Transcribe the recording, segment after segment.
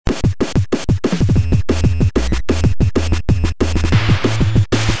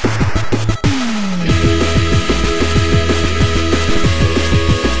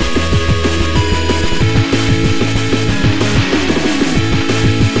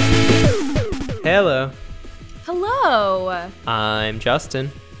Hello. Hello. I'm Justin.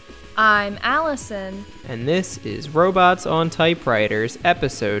 I'm Allison. And this is Robots on Typewriters,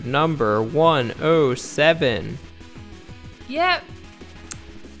 episode number 107. Yep.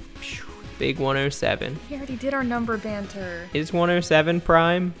 Big 107. We already did our number banter. Is 107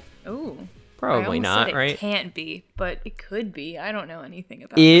 prime? Ooh. Probably not, said right? It can't be, but it could be. I don't know anything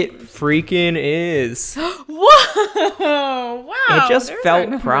about it. Numbers. Freaking is. Whoa! Wow. It just there's our felt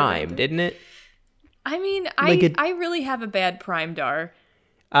number prime, banter. didn't it? I mean, Like I really have a bad prime dar.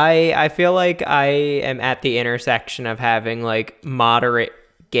 I feel like I am at the intersection of having like moderate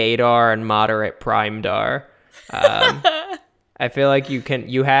gaydar and moderate prime dar. I feel like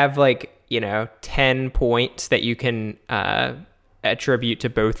you have like, 10 points that you can attribute to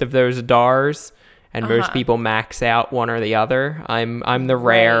both of those dars, and most people max out one or the other. I'm the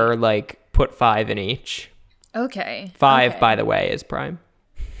rare, like, put 5 in each. Okay. 5, okay. by the way, is prime.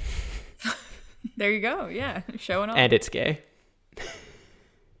 There you go. Yeah, showing off. And it's gay.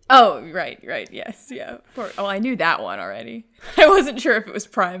 Oh, right, yes, yeah. I knew that one already. I wasn't sure if it was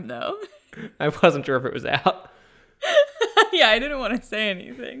prime, though. I wasn't sure if it was out. Yeah, I didn't want to say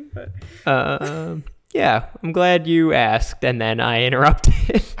anything, but... Yeah, I'm glad you asked, and then I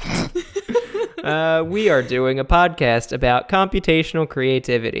interrupted. We are doing a podcast about computational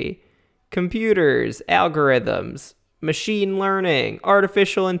creativity, computers, algorithms, machine learning,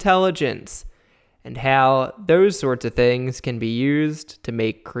 artificial intelligence, and how those sorts of things can be used to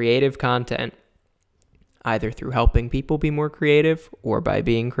make creative content, either through helping people be more creative or by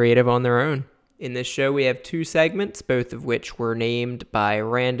being creative on their own. In this show, we have 2 segments, both of which were named by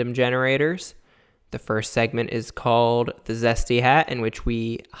random generators. The first segment is called The Zesty Hat, in which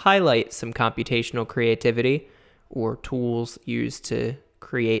we highlight some computational creativity or tools used to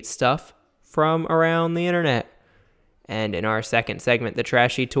create stuff from around the internet. And in our second segment, The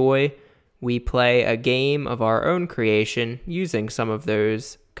Trashy Toy, we play a game of our own creation using some of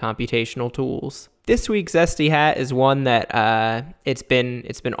those computational tools. This week's Zesty Hat is one that it's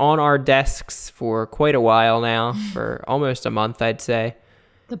been on our desks for quite a while now, for almost a month, I'd say.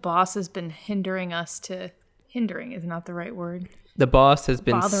 The boss has been hindering us to... Hindering is not the right word. The boss has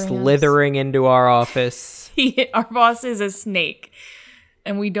been slithering into our office. Our boss is a snake,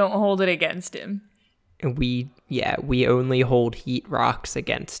 and we don't hold it against him. And we only hold heat rocks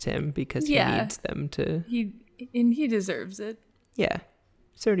against him because he needs them to... He deserves it. Yeah.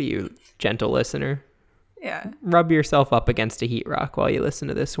 So do you, gentle listener. Yeah. Rub yourself up against a heat rock while you listen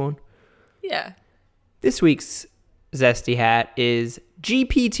to this one. Yeah. This week's Zesty Hat is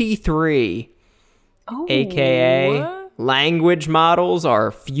GPT-3, aka language models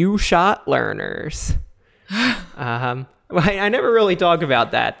are few-shot learners. I never really talk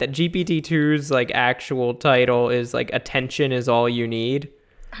about that GPT-2's like actual title is like attention is all you need.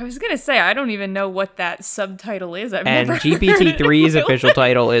 I was going to say, I don't even know what that subtitle is. And GPT-3's official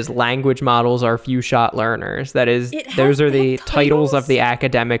title is language models are few-shot learners. That is, those are the titles of the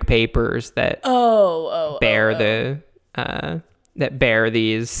academic papers that bear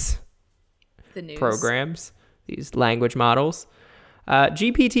these programs, these language models.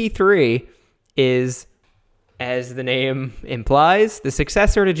 GPT-3 is, as the name implies, the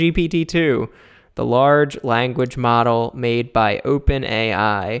successor to GPT-2, the large language model made by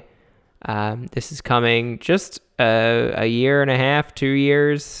OpenAI. This is coming just a year and a half, 2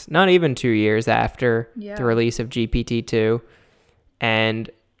 years, not even 2 years after the release of GPT-2. And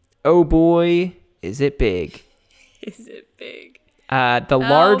oh boy, is it big. Is it big? The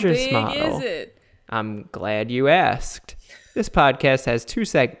largest model. How big is it? I'm glad you asked. This podcast has 2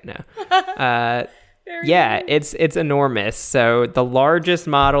 segments now. It's enormous. So the largest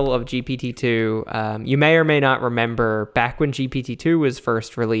model of GPT-2, you may or may not remember, back when GPT-2 was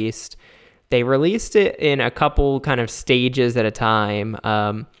first released, they released it in a couple kind of stages at a time.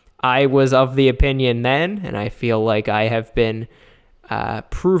 I was of the opinion then, and I feel like I have been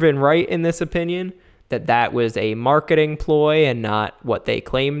proven right in this opinion, that was a marketing ploy and not what they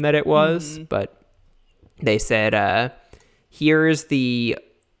claimed that it was. But they said, here's the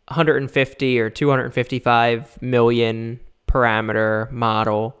 150 or 255 million parameter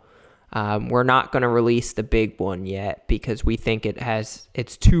model. We're not going to release the big one yet because we think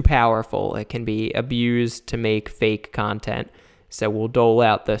it's too powerful. It can be abused to make fake content. So we'll dole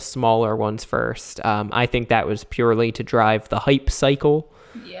out the smaller ones first. I think that was purely to drive the hype cycle.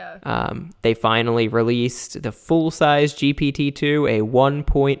 Yeah. They finally released the full-size GPT-2, a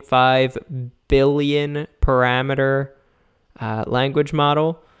 1.5 billion parameter language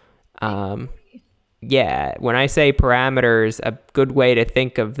model. When I say parameters, a good way to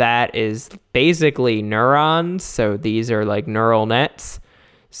think of that is basically neurons. So these are like neural nets.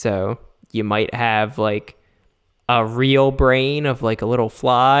 So You might have like a real brain of like a little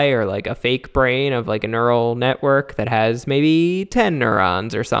fly, or like a fake brain of like a neural network that has maybe 10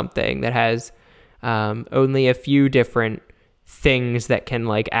 neurons or something, that has only a few different things that can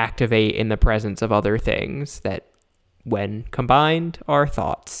like activate in the presence of other things that, when combined, are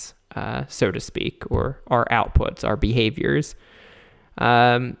thoughts, so to speak, or our outputs, our behaviors.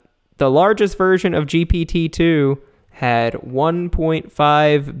 The largest version of GPT-2 had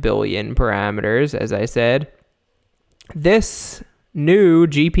 1.5 billion parameters, as I said. This new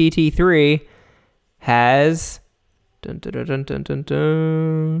GPT-3 has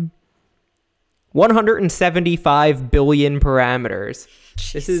 175 billion parameters.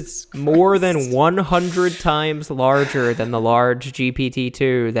 This is more than 100 times larger than the large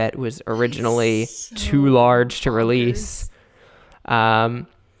GPT-2 that was originally too large to release. My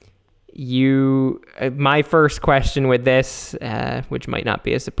first question with this, which might not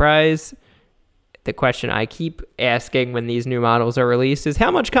be a surprise, the question I keep asking when these new models are released is how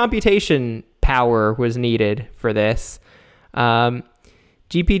much computation power was needed for this.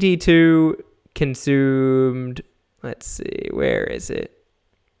 GPT-2 consumed, let's see, where is it?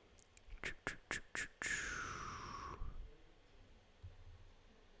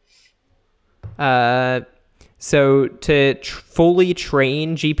 So to fully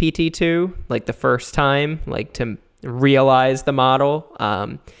train GPT-2, like the first time, like to realize the model,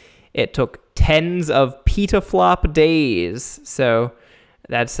 it took tens of petaflop days. So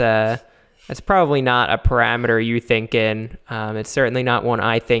that's probably not a parameter you think in. It's certainly not one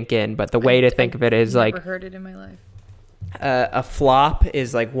I think in, but the way to think of it is like... I've never heard it in my life. A flop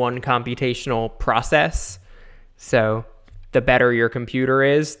is like one computational process. So the better your computer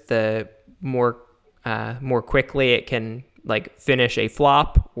is, the more quickly it can like finish a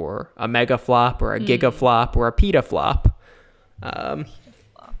flop, or a megaflop, or a gigaflop, or a petaflop.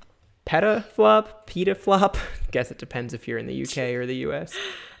 Petaflop? Guess it depends if you're in the UK or the US.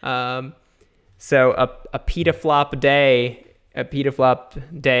 So a petaflop day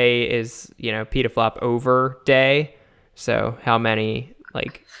is, petaflop over day. So how many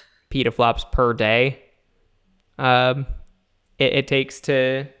like petaflops per day it takes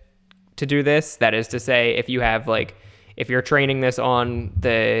to do this. That is to say, if you're training this on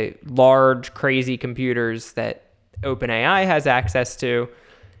the large, crazy computers that OpenAI has access to,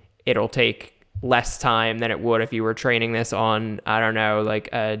 it'll take less time than it would if you were training this on, I don't know, like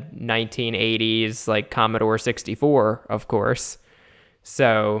a 1980s like Commodore 64, of course.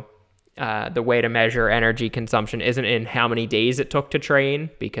 So the way to measure energy consumption isn't in how many days it took to train,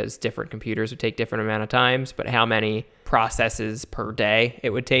 because different computers would take different amount of times, but how many processes per day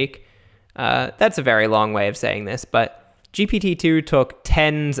it would take. That's a very long way of saying this, but GPT-2 took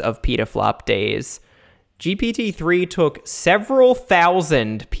tens of petaflop days. GPT-3 took several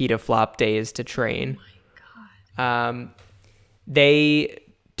thousand petaflop days to train. Oh my God. They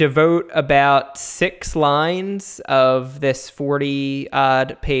devote about 6 lines of this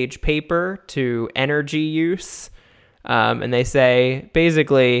 40-odd page paper to energy use. And they say,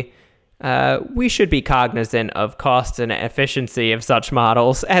 basically, we should be cognizant of cost and efficiency of such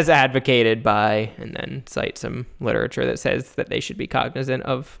models as advocated by, and then cite some literature that says that they should be cognizant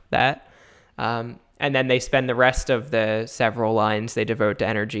of that. And then they spend the rest of the several lines they devote to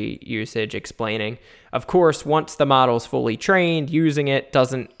energy usage explaining, of course, once the model's fully trained, using it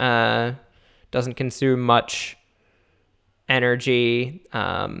doesn't consume much energy.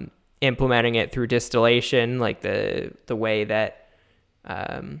 Implementing it through distillation, like the way that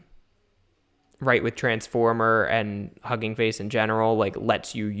Write with Transformer and Hugging Face in general, like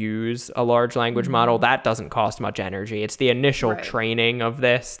lets you use a large language model, that doesn't cost much energy. It's the initial training of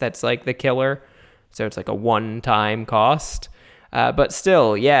this that's like the killer. So it's like a one-time cost. But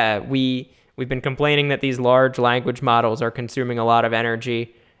still, yeah, we've been complaining that these large language models are consuming a lot of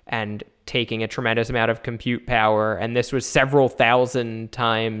energy and taking a tremendous amount of compute power. And this was several thousand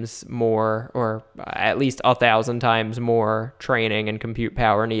times more, or at least 1,000 times more training and compute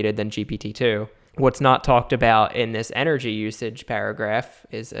power needed than GPT-2. What's not talked about in this energy usage paragraph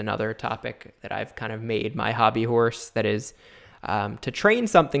is another topic that I've kind of made my hobby horse. That is, to train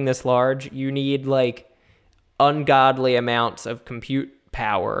something this large, you need like ungodly amounts of compute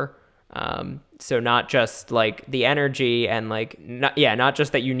power. So not just like the energy and like, not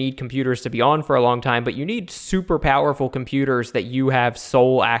just that you need computers to be on for a long time, but you need super powerful computers that you have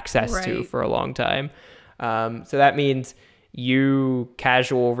sole access to for a long time. So that means you,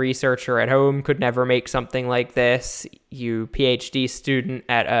 casual researcher at home, could never make something like this. You, PhD student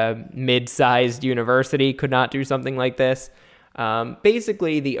at a mid-sized university, could not do something like this.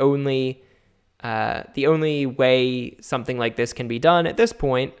 Basically, the only the only way something like this can be done at this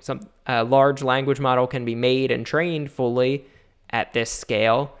point, a large language model can be made and trained fully at this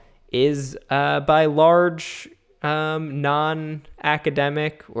scale, is by large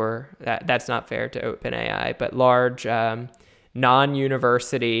non-academic, or that's not fair to OpenAI, but large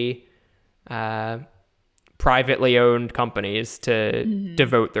non-university privately owned companies to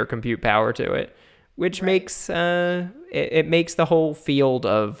devote their compute power to it, which makes it makes the whole field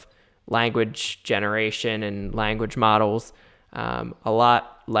of language generation and language models a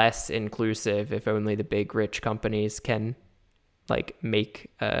lot less inclusive if only the big rich companies can like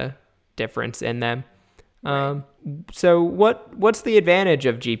make a difference in them. So what's the advantage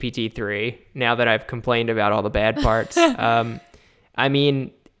of GPT-3 now that I've complained about all the bad parts? I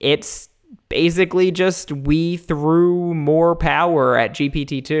mean, it's basically just we threw more power at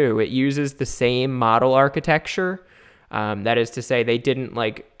GPT-2. It uses the same model architecture. That is to say, they didn't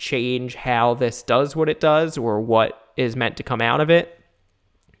like change how this does what it does or what is meant to come out of it.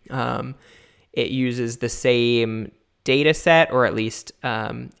 It uses the same data set, or at least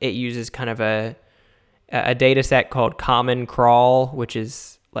it uses kind of a data set called Common Crawl, which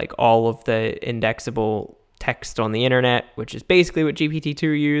is like all of the indexable text on the internet, which is basically what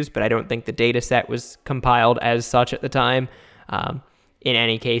GPT-2 used, but I don't think the data set was compiled as such at the time. In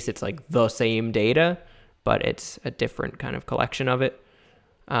any case, it's like the same data, but it's a different kind of collection of it.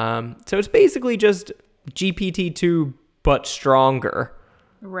 So it's basically just GPT-2, but stronger.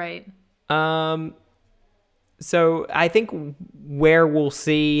 Right. So I think where we'll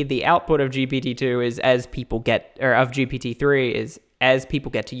see the output of GPT-2 is as people get, or of GPT-3 is as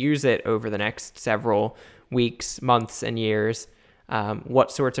people get to use it over the next several weeks, months, and years,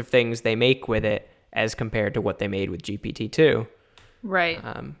 what sorts of things they make with it as compared to what they made with GPT-2. Right.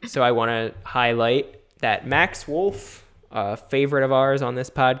 So I want to highlight that Max Wolf, a favorite of ours on this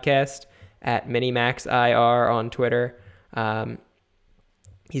podcast, at MinimaxIR on Twitter.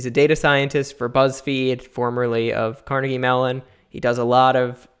 He's a data scientist for BuzzFeed, formerly of Carnegie Mellon. He does a lot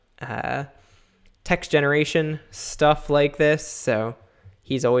of text generation stuff like this, so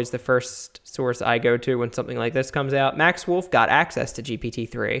he's always the first source I go to when something like this comes out. Max Wolf got access to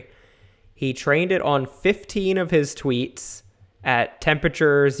GPT-3. He trained it on 15 of his tweets at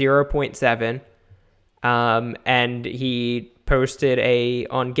temperature 0.7, and he posted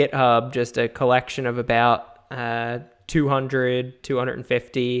on GitHub just a collection of about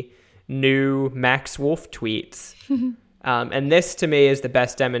 250 new Max Wolf tweets. And this to me is the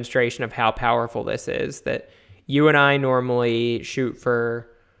best demonstration of how powerful this is, that you and I normally shoot for,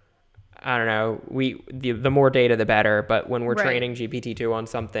 I don't know, the more data, the better. But when we're training GPT-2 on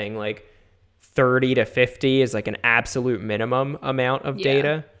something, like 30 to 50 is like an absolute minimum amount of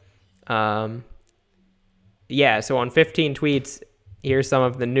data. So on 15 tweets, here's some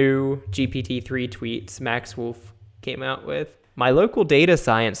of the new GPT-3 tweets Max Wolf came out with. My local data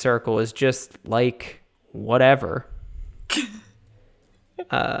science circle is just like whatever.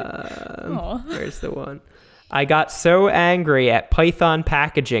 Where's the one? I got so angry at Python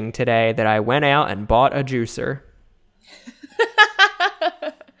packaging today that I went out and bought a juicer.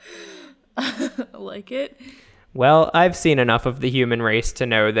 Like it? Well, I've seen enough of the human race to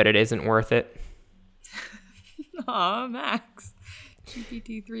know that it isn't worth it. Aw, Max.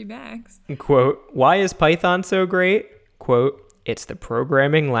 GPT-3 Max. Quote, why is Python so great? Quote, it's the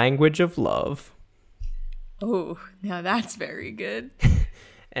programming language of love. Oh, now that's very good.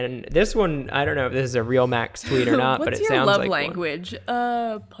 And this one, I don't know if this is a real Max tweet or not, but it sounds like What's your love language?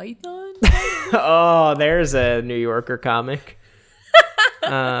 Python? Oh, there's a New Yorker comic.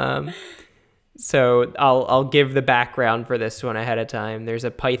 So I'll give the background for this one ahead of time. There's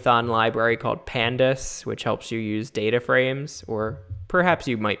a Python library called Pandas, which helps you use data frames, or perhaps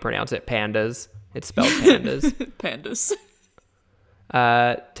you might pronounce it pandas. It's spelled pandas. Pandas.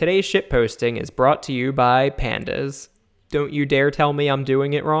 Today's shitposting is brought to you by Pandas. Don't you dare tell me I'm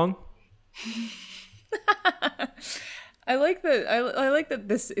doing it wrong. I like that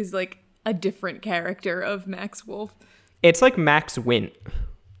this is like a different character of Max Wolf. It's like Max Wint.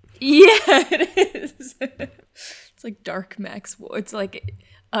 Yeah, it is. It's like dark Max Wolf. It's like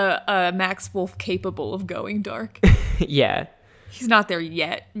a Max Wolf capable of going dark. Yeah. He's not there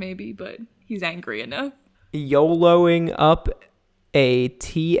yet, maybe, but he's angry enough. YOLOing up a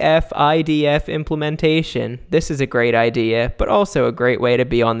TF-IDF implementation. This is a great idea, but also a great way to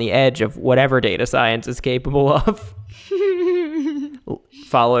be on the edge of whatever data science is capable of.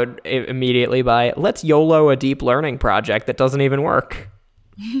 Followed immediately by, let's YOLO a deep learning project that doesn't even work.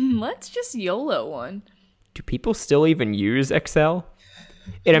 Let's just YOLO one. Do people still even use Excel?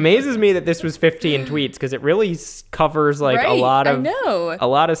 It amazes me that this was 15 tweets because it really covers like Right, a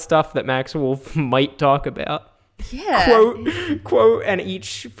lot of stuff that Max Wolf might talk about. Yeah. Quote, and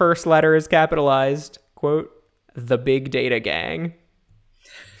each first letter is capitalized. Quote, the big data gang.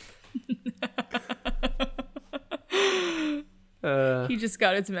 He just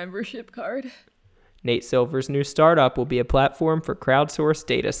got his membership card. Nate Silver's new startup will be a platform for crowdsourced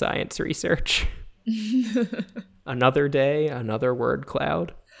data science research. Another day, another word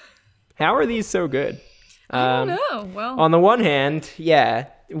cloud. How are these so good? I don't know. Well, on the one hand, yeah,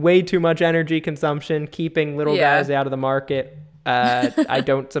 way too much energy consumption, keeping little guys out of the market. I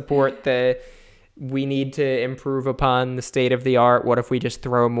don't support we need to improve upon the state of the art. What if we just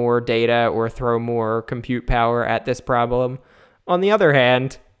throw more data or throw more compute power at this problem? On the other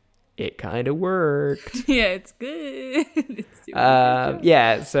hand, it kind of worked. Yeah, it's good. It's doing good.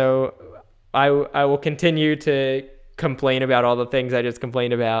 Yeah, so I will continue to complain about all the things I just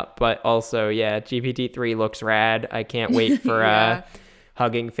complained about, but also, yeah, GPT-3 looks rad. I can't wait for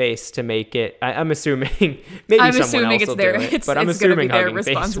Hugging Face to make it. I'm assuming someone else will do it, but I'm assuming Hugging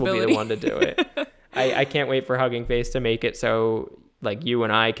Face will be the one to do it. I can't wait for Hugging Face to make it so like you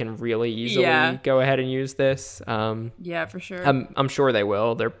and I can really easily go ahead and use this. Yeah, for sure. I'm sure they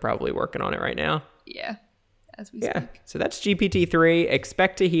will. They're probably working on it right now. Yeah, as we speak. So that's GPT-3.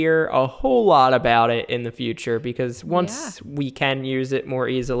 Expect to hear a whole lot about it in the future because once we can use it more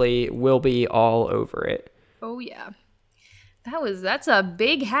easily, we'll be all over it. Oh yeah, that's a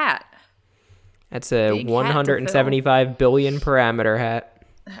big hat. That's a 175 billion parameter hat.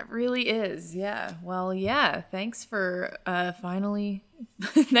 That really is, yeah. Well, yeah. Thanks for finally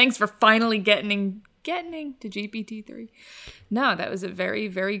getting to GPT-3. No, that was a very,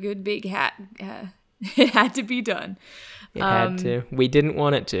 very good big hat. It had to be done. It had to. We didn't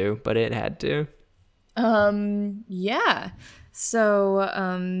want it to, but it had to. Yeah.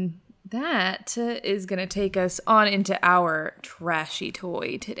 So that is gonna take us on into our trashy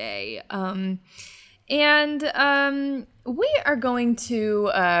toy today. And we are going to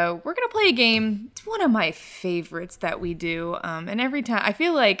we're gonna play a game. It's one of my favorites that we do. And every time I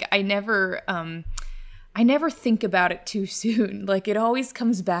feel like I never think about it too soon. Like it always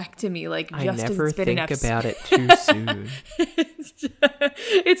comes back to me. Like just as it's been enough. I never think about it too soon.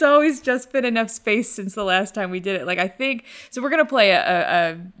 It's always just been enough space since the last time we did it. Like I think so. We're gonna play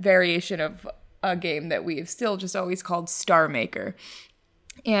a variation of a game that we've still just always called Star Maker.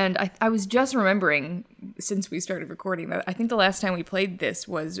 And I was just remembering, since we started recording, that I think the last time we played this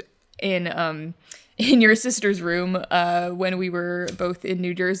was in your sister's room when we were both in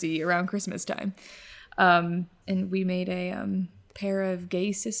New Jersey around Christmas time. And we made a pair of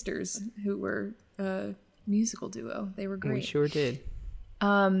gay sisters who were a musical duo. They were great. We sure did.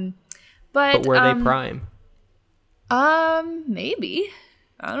 But were they prime? Maybe.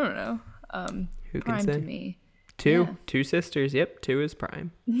 I don't know. Who prime can say? To me. Two sisters. Yep, 2 is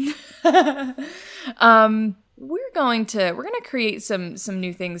prime. We're gonna create some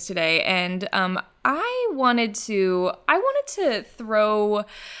new things today, and I wanted to throw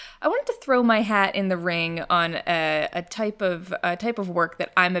my hat in the ring on a type of work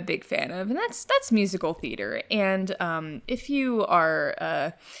that I'm a big fan of, and that's musical theater. And if you're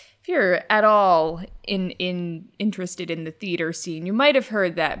at all interested in the theater scene, you might have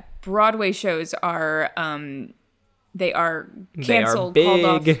heard that Broadway shows are canceled, called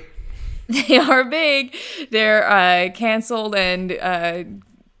off. They are big. They're canceled and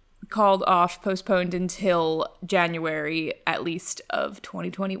called off, postponed until January, at least, of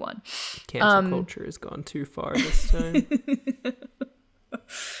 2021. Cancel culture has gone too far this time.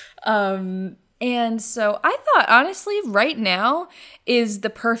 And so I thought, honestly, right now is the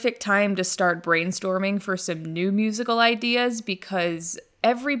perfect time to start brainstorming for some new musical ideas because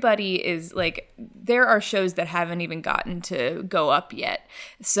everybody is like, there are shows that haven't even gotten to go up yet.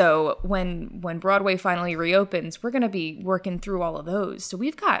 So when Broadway finally reopens, we're going to be working through all of those. So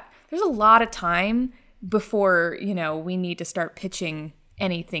there's a lot of time before, we need to start pitching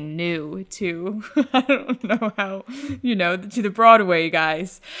anything new to, I don't know how, to the Broadway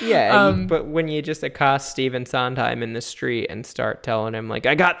guys. Yeah, but when you just accost Stephen Sondheim in the street and start telling him, like,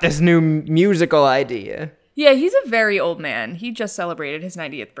 I got this new musical idea. Yeah, he's a very old man. He just celebrated his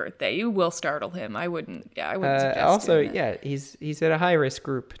 90th birthday. You will startle him. I wouldn't suggest also, doing that. he's at a high-risk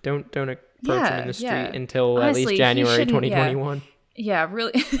group. Don't approach him in the street until honestly, at least January 2021. Yeah,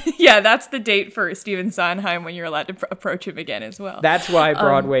 really. Yeah, that's the date for Stephen Sondheim when you're allowed to approach him again as well. That's why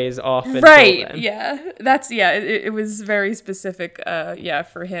Broadway is off until right, then. Yeah. It was very specific,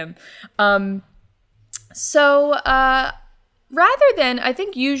 for him. Rather than, I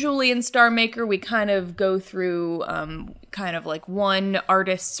think usually in Star Maker, we kind of go through kind of like one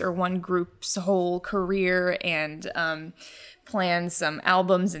artist's or one group's whole career and plan some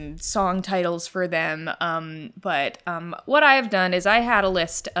albums and song titles for them. But what I have done is I had a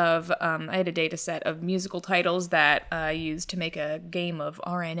list of, I had a data set of musical titles that I used to make a game of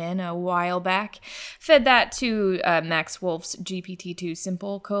RNN a while back. Fed that to Max Wolf's GPT-2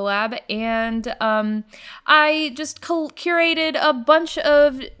 Simple collab. And I just curated a bunch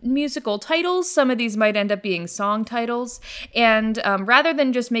of musical titles. Some of these might end up being song titles. And rather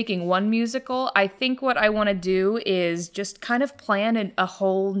than just making one musical, I think what I want to do is just kind of plan a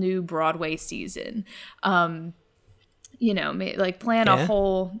whole new Broadway season. Like plan a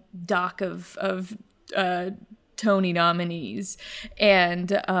whole doc of Tony nominees.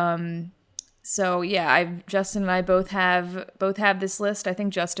 And so yeah, Justin and I both have this list. I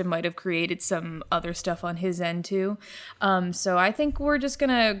think Justin might have created some other stuff on his end too. So I think we're just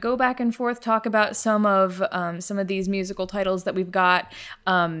gonna go back and forth, talk about some of these musical titles that we've got.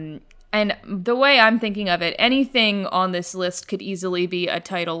 And the way I'm thinking of it, anything on this list could easily be a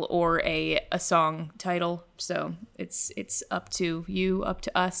title or a song title. So it's up to you, up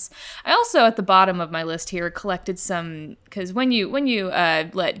to us. I also, at the bottom of my list here, collected some, because when you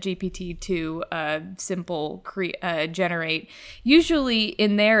let GPT-2 Simple generate, usually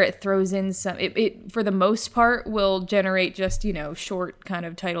in there it throws in some, it for the most part will generate just, short kind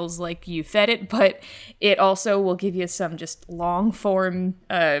of titles like you fed it, but it also will give you some just long form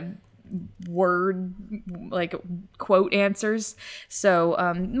word like quote answers.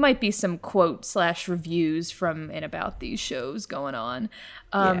 So might be some quote / reviews from and about these shows going on.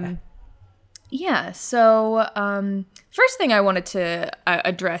 So first thing I wanted to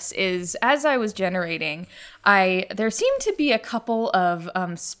address is, as I was generating, there seemed to be a couple of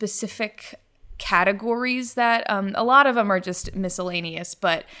specific categories that a lot of them are just miscellaneous,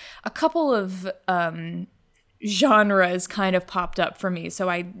 but a couple of genres kind of popped up for me, so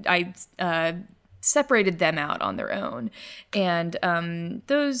I separated them out on their own. And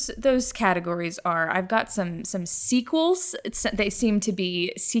those categories are, I've got some sequels. They seem to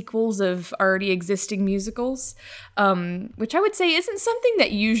be sequels of already existing musicals, which I would say isn't something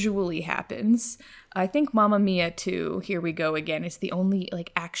that usually happens. I think Mamma Mia 2, Here We Go Again, is the only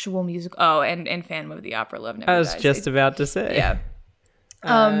like actual musical. Oh, and Phantom of the Opera, Love Never Dies. I was just about to say. Yeah.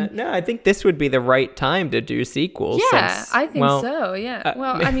 No, I think this would be the right time to do sequels. Yeah, I think so. Yeah.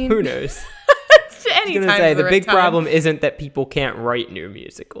 Well, I mean, who knows? I was going to say the big problem isn't that people can't write new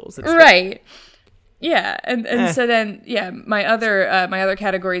musicals. It's right. Yeah, and so then my other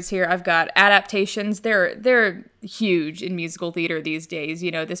categories here, I've got adaptations. They're huge in musical theater these days.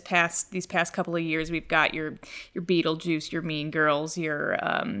 These past couple of years, we've got your Beetlejuice, your Mean Girls, your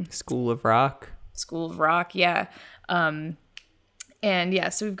School of Rock. Yeah. And yeah,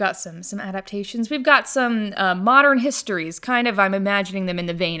 so we've got some adaptations. We've got some modern histories. Kind of, I'm imagining them in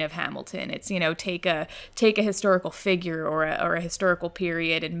the vein of Hamilton. It's take a historical figure or a historical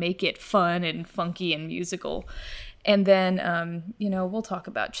period and make it fun and funky and musical. And then we'll talk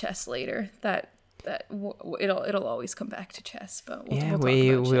about chess later. It'll always come back to chess. But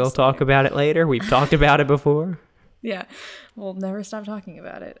we'll talk about it later. We've talked about it before. Yeah, we'll never stop talking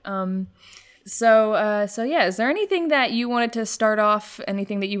about it. So is there anything that you wanted to start off?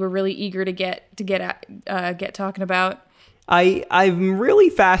 Anything that you were really eager to get talking about? I'm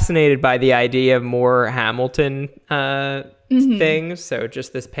really fascinated by the idea of more Hamilton things. So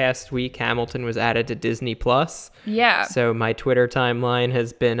just this past week, Hamilton was added to Disney Plus. Yeah. So my Twitter timeline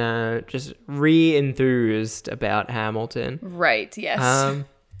has been just re-enthused about Hamilton. Right. Yes.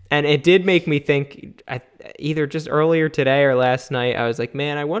 And it did make me think, either just earlier today or last night, I was like,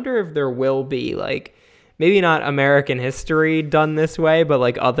 man, I wonder if there will be, like, maybe not American history done this way, but,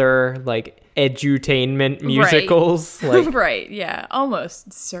 like, other, like, edutainment musicals. Right. Like, right, yeah,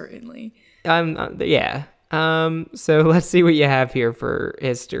 almost certainly. Yeah. So let's see what you have here for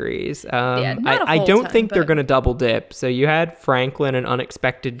histories. I don't think they're going to double dip. So you had Franklin, An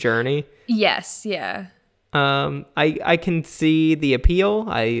Unexpected Journey. Yes, yeah. I can see the appeal.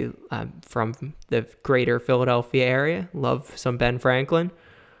 I'm from the greater Philadelphia area. Love some Ben Franklin.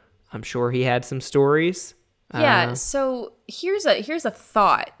 I'm sure he had some stories. Yeah, so here's a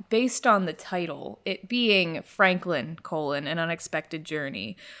thought based on the title, it being Franklin, An Unexpected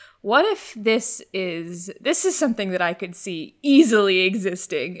Journey. what if this is something that I could see easily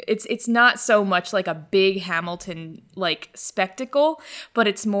existing? It's not so much like a big Hamilton like spectacle, but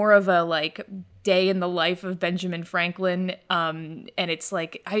it's more of a like day in the life of Benjamin Franklin. And it's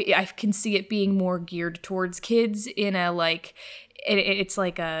like I can see it being more geared towards kids in a like it's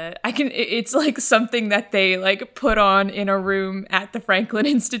like something that they like put on in a room at the Franklin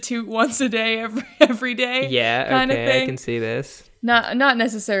Institute once a day every day. Yeah, kind okay, of thing. I can see this. Not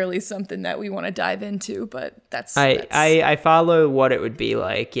necessarily something that we want to dive into, but that's I follow what it would be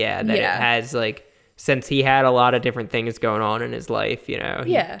like. Yeah, that Yeah. it has like, since he had a lot of different things going on in his life, you know,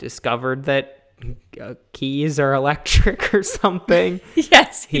 he discovered that keys are electric or something.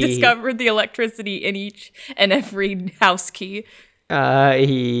 Yes, he discovered the electricity in each and every house key.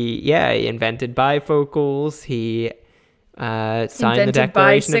 He invented bifocals. He signed the Invented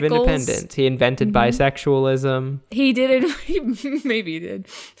Declaration of bicycles. Independence. He invented bisexualism. He didn't. Maybe he did.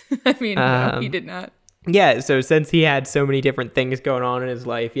 I mean, no, he did not. Yeah, so since he had so many different things going on in his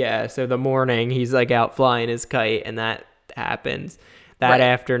life, so the morning he's like out flying his kite and that happens. That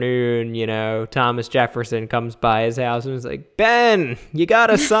afternoon, you know, Thomas Jefferson comes by his house and is like, Ben, you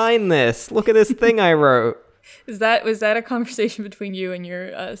gotta sign this. Look at this thing I wrote. Was that a conversation between you and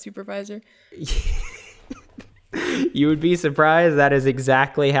your supervisor? You would be surprised. That is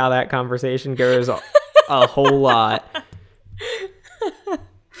exactly how that conversation goes a whole lot.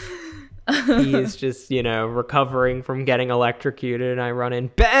 He is just, you know, recovering from getting electrocuted, and I run in,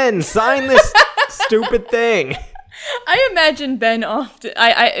 Ben, sign this stupid thing. I imagine Ben often.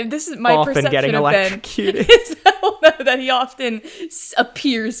 This is my Often perception getting of electrocuted. Ben. Is that he often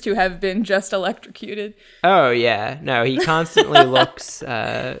appears to have been just electrocuted. Oh yeah, no, he constantly looks.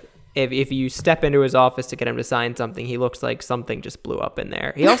 If you step into his office to get him to sign something, he looks like something just blew up in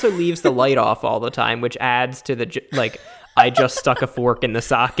there. He also leaves the light off all the time, which adds to the like, I just stuck a fork in the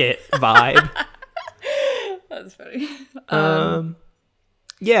socket vibe. That's funny.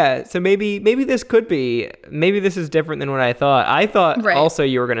 Yeah, so maybe this is different than what I thought. I thought also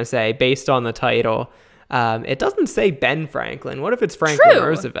you were going to say, based on the title, it doesn't say Ben Franklin. What if it's Franklin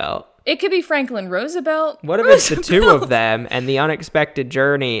Roosevelt? It could be Franklin Roosevelt. What if it's the two of them and the unexpected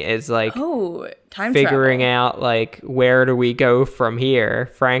journey is like time figuring travel. out like, where do we go from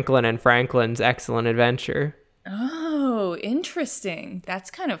here? Franklin and Franklin's excellent adventure. Oh, interesting. That's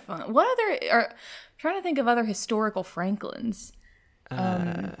kind of fun. What other trying to think of other historical Franklins.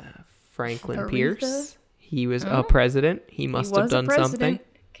 Franklin Aretha? Pierce. He was a president. He must have done something.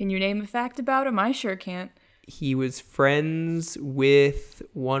 Can you name a fact about him? I sure can't. He was friends with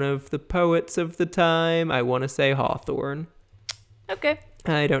one of the poets of the time. I want to say Hawthorne. Okay.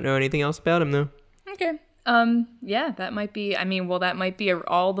 I don't know anything else about him though. Okay. Yeah, that might be. I mean, well, that might be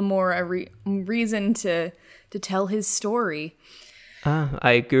all the more a reason to tell his story.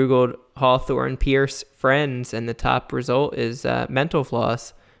 I googled Hawthorne Pierce friends, and the top result is Mental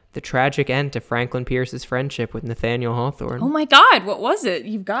Floss: The Tragic End to Franklin Pierce's Friendship with Nathaniel Hawthorne. Oh my God, what was it?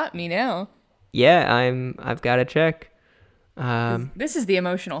 You've got me now. Yeah, I've got to check. This is the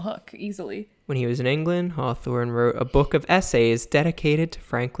emotional hook, easily. When he was in England, Hawthorne wrote a book of essays dedicated to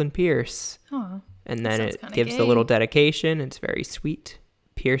Franklin Pierce. Oh, and then it gives the little dedication. It's very sweet.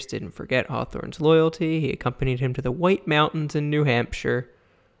 Pierce didn't forget Hawthorne's loyalty. He accompanied him to the White Mountains in New Hampshire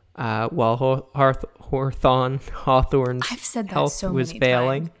while Hawthorne's health was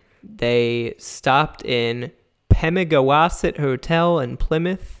failing. Times. They stopped in Pemigewasset Hotel in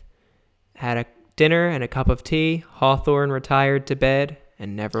Plymouth, had a dinner and a cup of tea. Hawthorne retired to bed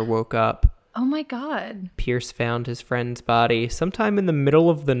and never woke up. Oh my God. Pierce found his friend's body sometime in the middle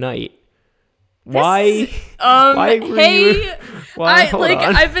of the night. Why? I've been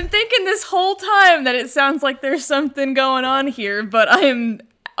thinking this whole time that it sounds like there's something going on here, but I am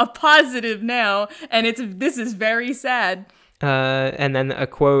a positive now, and this is very sad. And then a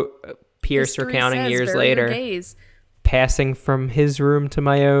quote, Pierce History recounting says, years bury your later, gaze. passing from his room to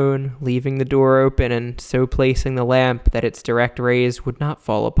my own, leaving the door open and so placing the lamp that its direct rays would not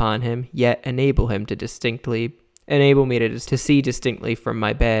fall upon him, yet enable me to see distinctly from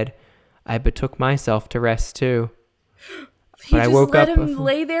my bed. I betook myself to rest too. But I woke up.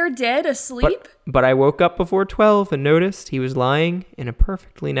 Lay there dead, asleep? But I woke up before 12 and noticed he was lying in a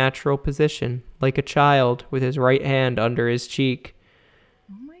perfectly natural position, like a child, with his right hand under his cheek.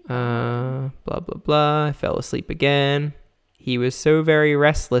 Oh my God. Blah, blah, blah. I fell asleep again. He was so very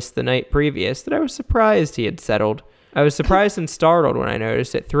restless the night previous that I was surprised he had settled. I was surprised and startled when I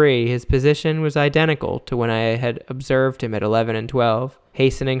noticed at 3 his position was identical to when I had observed him at 11 and 12.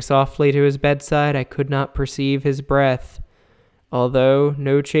 Hastening softly to his bedside, I could not perceive his breath, although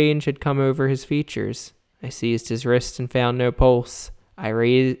no change had come over his features. I seized his wrist and found no pulse. I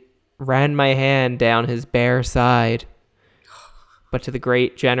ran my hand down his bare side. But to the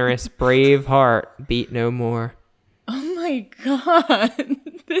great, generous, brave heart beat no more. Oh my god.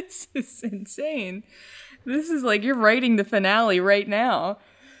 This is insane. This is like you're writing the finale right now.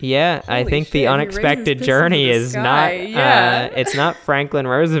 Yeah, I think shit, the unexpected journey is not it's not Franklin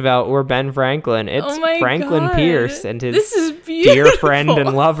Roosevelt or Ben Franklin. It's Franklin Pierce and his dear friend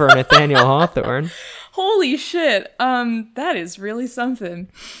and lover Nathaniel Hawthorne. Holy shit. That is really something.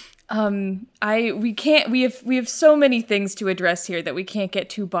 We have so many things to address here that we can't get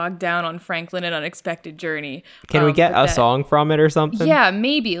too bogged down on Franklin and Unexpected Journey. Can we get a song from it or something? Yeah,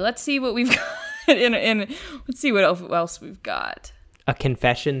 maybe. Let's see what we've got let's see what else we've got. A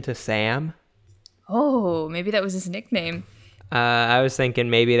Confession to Sam? Oh, maybe that was his nickname. I was thinking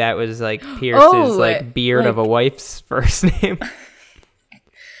maybe that was like Pierce's beard of a wife's first name.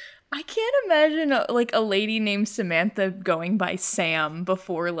 I can't imagine a lady named Samantha going by Sam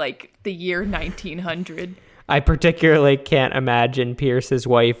before like the year 1900. I particularly can't imagine Pierce's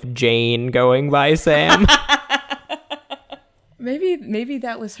wife Jane going by Sam. Maybe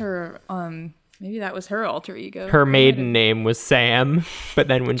that was her. Maybe that was her alter ego. Her maiden name was Sam, but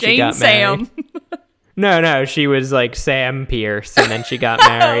then when she got Sam. married, no, she was like Sam Pierce, and then she got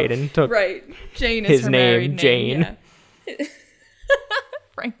married and took Jane is his her name, Jane. Yeah.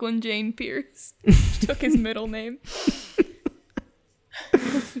 Franklin Jane Pierce. She took his middle name.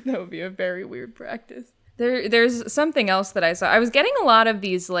 That would be a very weird practice. There's something else that I saw. I was getting a lot of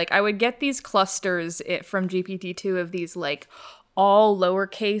these, like, I would get these clusters from GPT-2 of these, like, all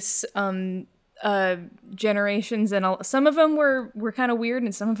lowercase generations, and some of them were kind of weird,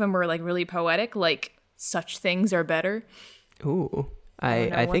 and some of them were, like, really poetic, like, such things are better. Ooh,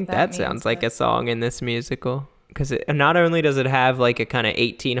 I think that sounds like a song in this musical. Because not only does it have like a kind of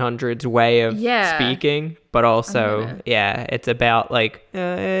 1800s way of speaking, but also, it's about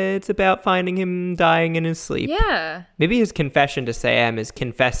it's about finding him dying in his sleep. Yeah. Maybe his confession to Sam is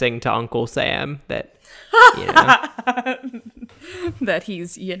confessing to Uncle Sam that, that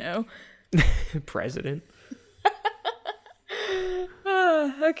he's, president.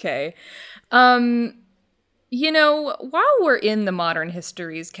 Okay. While we're in the modern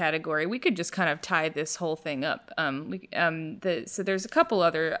histories category, we could just kind of tie this whole thing up. So there's a couple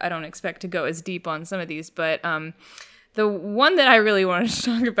other, I don't expect to go as deep on some of these, but the one that I really wanted to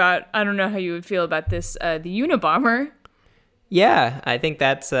talk about, I don't know how you would feel about this, the Unabomber. Yeah, I think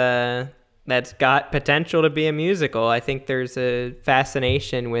that's got potential to be a musical. I think there's a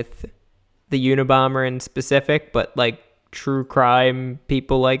fascination with the Unabomber in specific, but like true crime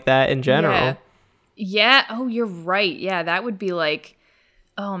people like that in general. Yeah. Oh, you're right. Yeah, that would be like,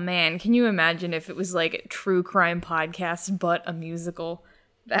 oh man, can you imagine if it was like a true crime podcast but a musical?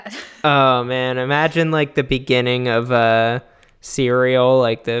 That. Oh man, imagine like the beginning of Serial,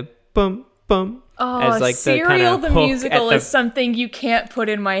 like the bum bum. Oh, as like Serial the musical is the... something you can't put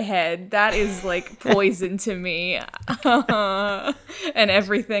in my head. That is like poison to me, and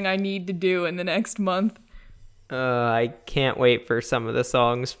everything I need to do in the next month. I can't wait for some of the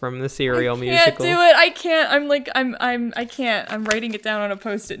songs from the Serial musical. I can't do it. I can't. I can't. I'm writing it down on a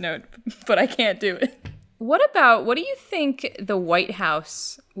Post-it note, but I can't do it. What do you think the White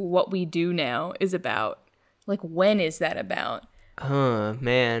House, What We Do Now, is about? Like, when is that about? Oh,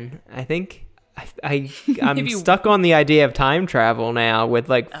 man. I think I'm stuck on the idea of time travel now with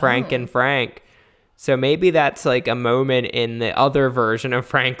like Frank and Frank. So maybe that's like a moment in the other version of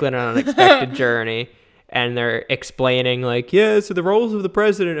Franklin and Unexpected Journey. And they're explaining like, so the roles of the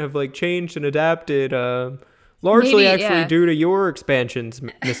president have like changed and adapted, largely due to your expansions,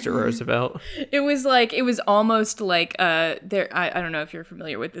 Mr. Roosevelt. It was almost like I don't know if you're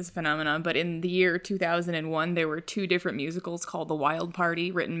familiar with this phenomenon, but in the year 2001, there were two different musicals called The Wild Party,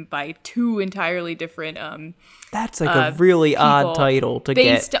 written by two entirely different. That's like a really odd title to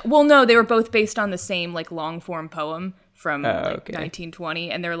get. Well, no, they were both based on the same like long form poem from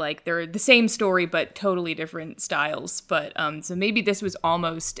 1920, and they're the same story but totally different styles. But so maybe this was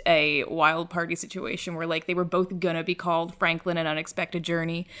almost a Wild Party situation where like they were both gonna be called Franklin and Unexpected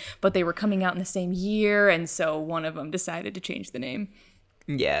Journey, but they were coming out in the same year, and so one of them decided to change the name.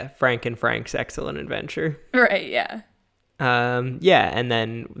 Yeah, Frank and Frank's Excellent Adventure. Right, yeah. And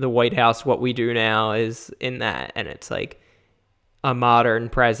then the White House, What We Do Now, is in that, and it's like a modern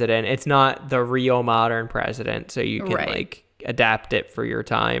president. It's not the real modern president, so you can like adapt it for your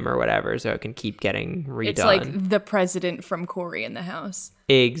time or whatever, so it can keep getting redone. It's like the president from Cory in the House.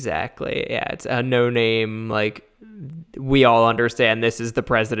 Exactly. Yeah, it's a no-name, like, we all understand this is the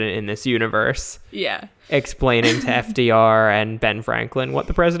president in this universe. Yeah. Explaining to FDR and Ben Franklin what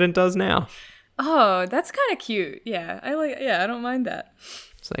the president does now. Oh, that's kind of cute. Yeah, I don't mind that.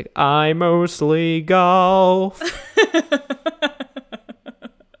 It's like, I mostly golf.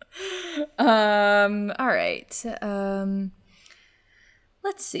 All right.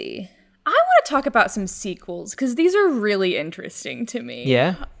 Let's see. I want to talk about some sequels because these are really interesting to me.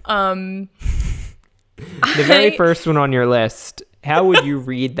 Yeah. The very first one on your list. How would you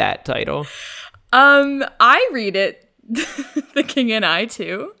read that title? I read it, The King and I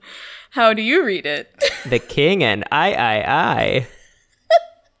too. How do you read it? The King and I.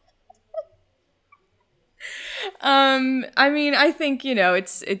 I mean, I think, you know,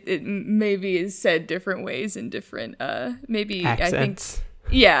 it maybe is said different ways in different maybe accents. I think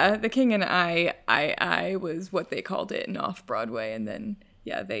yeah, The King and I was what they called it in Off-Broadway, and then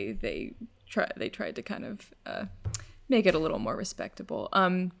yeah, they tried to kind of make it a little more respectable.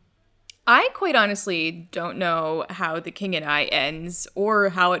 I quite honestly don't know how The King and I ends, or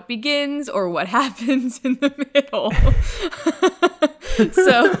how it begins, or what happens in the middle.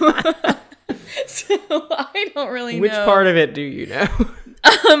 So I don't really know. Which part of it do you know?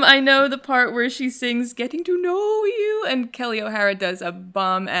 I know the part where she sings "Getting to Know You," and Kelly O'Hara does a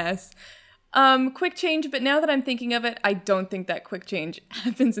bomb-ass quick change. But now that I'm thinking of it, I don't think that quick change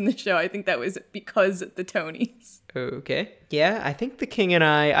happens in the show. I think that was because of the Tonys. Okay. Yeah, I think The King and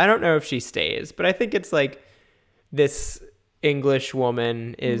I don't know if she stays, but I think it's like this English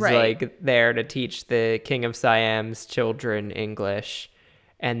woman is like there to teach the King of Siam's children English.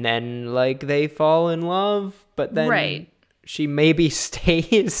 And then like they fall in love, but then she maybe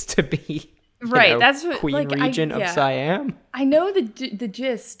stays to be that's what, Queen like, Regent of Siam. I know the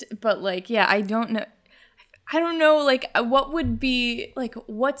gist, but like I don't know like what would be like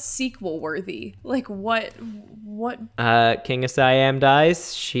what's sequel worthy, like what King of Siam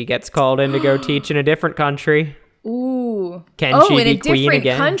dies, she gets called in to go teach in a different country. Ooh. Can she in be a queen different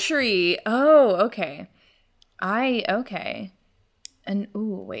again? Country. Oh, okay. Okay. And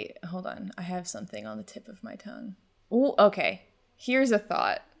ooh, wait, hold on. I have something on the tip of my tongue. Ooh, okay. Here's a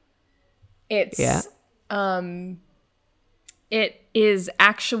thought. It is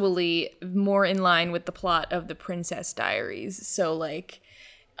actually more in line with the plot of The Princess Diaries. So like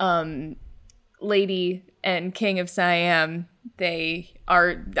Lady and King of Siam, they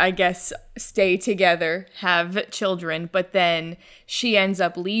are, I guess, stay together, have children, but then she ends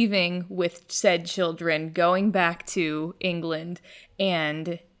up leaving with said children, going back to England,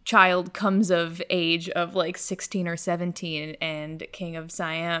 and child comes of age of like 16 or 17, and King of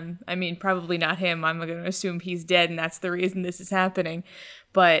Siam, I mean, probably not him, I'm going to assume he's dead and that's the reason this is happening,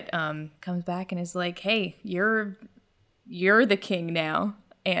 but comes back and is like, hey, you're the king now,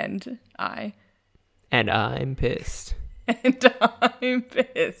 and I'm pissed. And I'm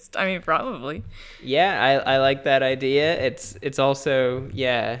pissed. I mean, probably. Yeah, I like that idea. It's also,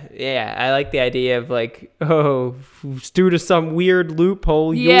 yeah. I like the idea of like, oh, due to some weird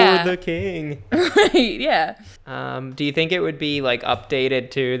loophole, you're the king. Right, yeah. Do you think it would be like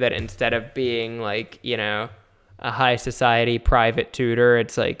updated too, that instead of being like, you know, a high society private tutor,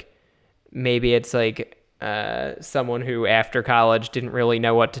 it's like, maybe it's like someone who after college didn't really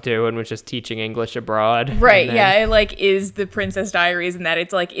know what to do and was just teaching English abroad. Right, yeah, it like is the Princess Diaries, and that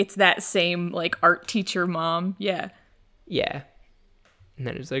it's like it's that same like art teacher mom. Yeah. Yeah. And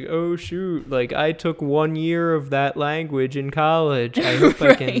then it's like, oh shoot, like I took 1 year of that language in college. I hope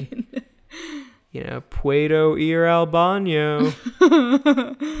I can, you know, Puedo ir al baño.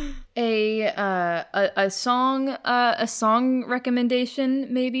 A song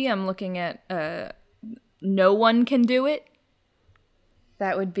recommendation maybe. I'm looking at No One Can Do It.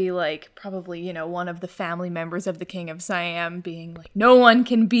 That would be like probably, you know, one of the family members of the King of Siam being like, no one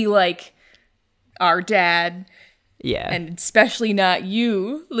can be like our dad. Yeah. And especially not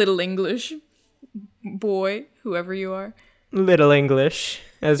you, little English boy, whoever you are. Little English,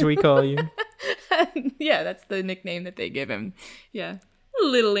 as we call you. Yeah, that's the nickname that they give him. Yeah.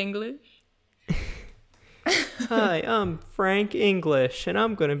 Little English. Hi, I'm Frank English, and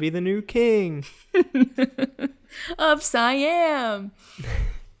I'm gonna be the new king of Siam.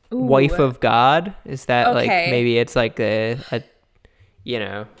 Wife of God? Is that okay. Like maybe it's like a you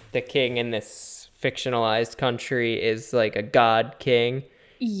know, the king in this fictionalized country is like a god king.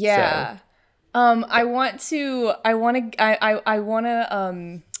 Yeah. So.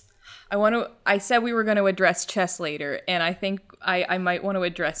 I said we were going to address chess later, and I think I might want to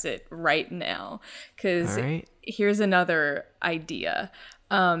address it right now, because here's another idea.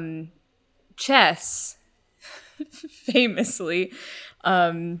 Chess famously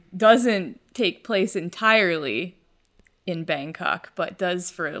doesn't take place entirely in Bangkok, but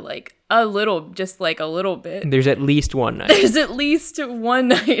does for like a little bit. There's at least one night. There's at least one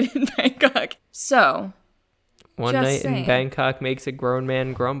night in Bangkok. So One Just night saying. in Bangkok makes a grown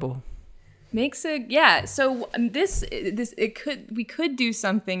man grumble. Makes a so we could do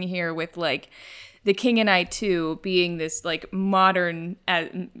something here with like The King and I 2 being this like modern,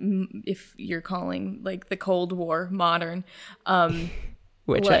 if you're calling like the Cold War modern,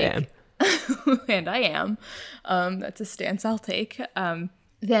 Which like, I am. and I am. That's a stance I'll take.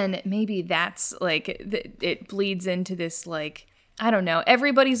 Then maybe that's like it bleeds into this like, I don't know.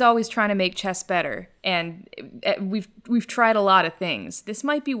 Everybody's always trying to make chess better, and we've tried a lot of things. This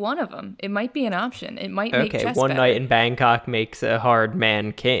might be one of them. It might be an option. It might make chess one better. night in Bangkok makes a hard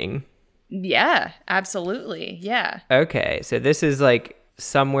man king. Yeah, absolutely. Yeah. Okay, so this is like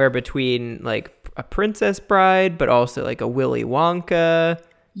somewhere between like a Princess Bride, but also like a Willy Wonka.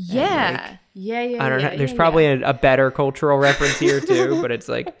 Yeah. Yeah. I don't know. There's probably a better cultural reference here too, but it's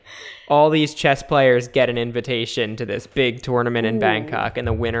like all these chess players get an invitation to this big tournament in Bangkok, and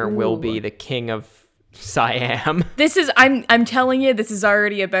the winner will be the king of Siam. This is I'm telling you, this is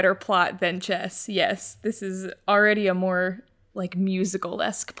already a better plot than chess. Yes, this is already a more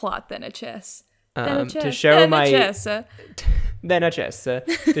musical-esque plot than a chess. To show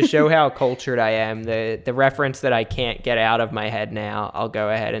to show how cultured I am, the reference that I can't get out of my head now, I'll go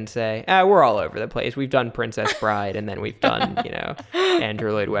ahead and say, we're all over the place. We've done Princess Bride, and then we've done,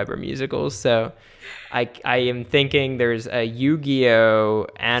 Andrew Lloyd Webber musicals. So I am thinking there's a Yu-Gi-Oh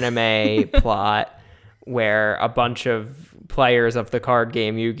anime plot where a bunch of players of the card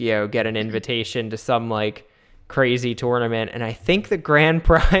game Yu-Gi-Oh get an invitation to some like crazy tournament, and I think the grand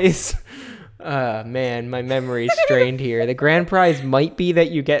prize man, my memory's strained here. The grand prize might be that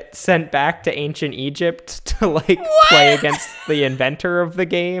you get sent back to ancient Egypt to play against the inventor of the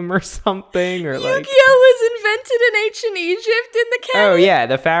game or something, or Yu-Gi-Oh was invented in ancient Egypt in the canon. Oh yeah,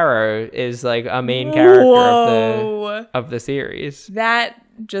 the pharaoh is like a main character of the series. That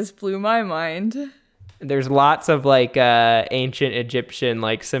just blew my mind. There's lots of ancient Egyptian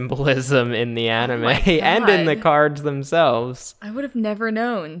symbolism in the anime and in the cards themselves. I would have never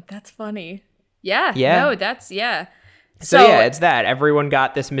known. That's funny. Yeah. No, that's So yeah, it's that. Everyone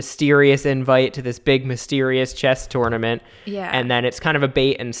got this mysterious invite to this big mysterious chess tournament. Yeah. And then it's kind of a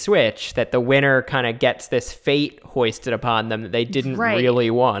bait and switch that the winner kind of gets this fate hoisted upon them that they didn't really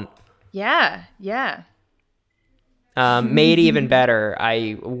want. Yeah. Made even better,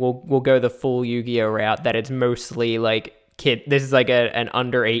 we'll go the full Yu-Gi-Oh route that it's mostly kid. This is an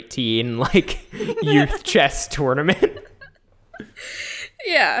under 18 youth chess tournament.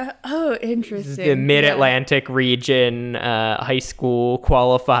 Yeah. Oh, interesting. The Mid-Atlantic region high school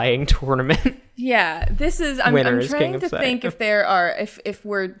qualifying tournament. Yeah, this is. I'm trying to think if there are if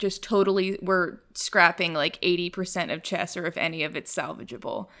we're just we're scrapping 80% of chess, or if any of it's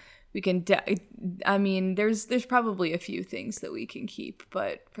salvageable. We can. I mean, there's probably a few things that we can keep,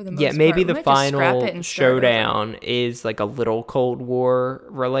 but for the most part, maybe the final showdown is a little Cold War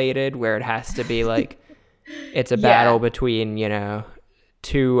related, where it has to be it's a battle between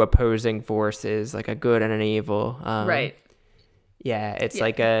two opposing forces, a good and an evil. Right. Yeah, it's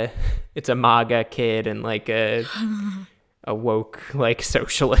it's a MAGA kid and a woke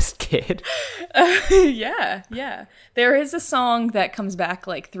socialist kid. Yeah. There is a song that comes back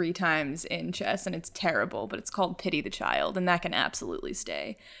 3 times in chess, and it's terrible, but it's called "Pity the Child," and that can absolutely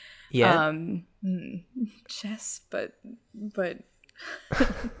stay. Yeah. Chess, but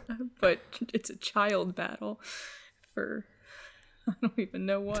it's a child battle for I don't even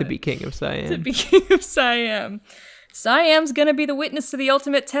know what. To be king of Siam. To be king of Siam. Siam's gonna be the witness to the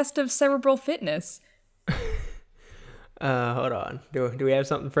ultimate test of cerebral fitness. Hold on. Do we have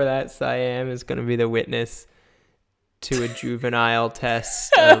something for that? Siam is going to be the witness to a juvenile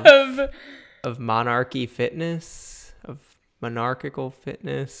test of monarchy fitness, of monarchical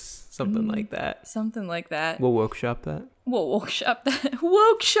fitness, something like that. Something like that. We'll workshop that. Workshop.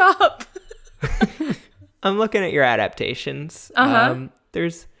 I'm looking at your adaptations. Uh-huh.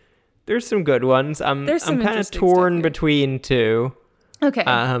 There's some good ones. I'm kind of torn between two. Okay.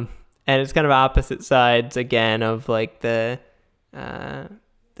 And it's kind of opposite sides again of the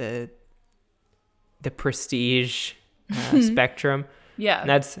prestige spectrum. Yeah. And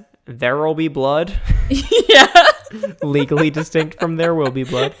that's There Will Be Blood. Yeah. Legally distinct from There Will Be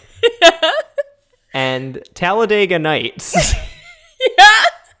Blood. Yeah. And Talladega Nights. Yeah.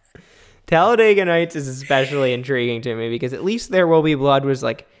 Talladega Nights is especially intriguing to me because at least There Will Be Blood was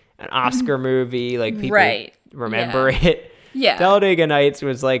an Oscar movie. People remember it. Yeah. Talladega Nights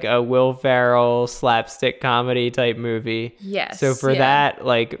was a Will Ferrell slapstick comedy type movie. Yes. So for that,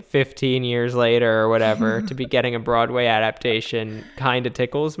 15 years later or whatever, to be getting a Broadway adaptation kind of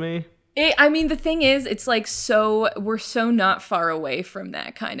tickles me. I mean, the thing is, it's like we're so not far away from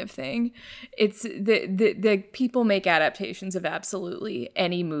that kind of thing. It's the people make adaptations of absolutely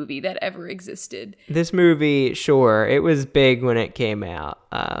any movie that ever existed. This movie, sure, it was big when it came out,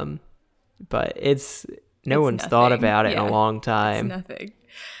 but no one's thought about it in a long time. It's nothing.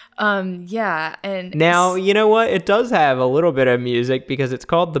 Yeah, and now you know what? It does have a little bit of music because it's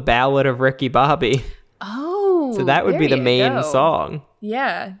called "The Ballad of Ricky Bobby." Oh, so that would be the main song.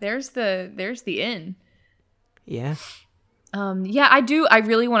 Yeah, there's the in. Yeah. Yeah, I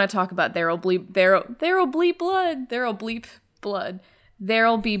really want to talk about There'll Be Blood. There'll be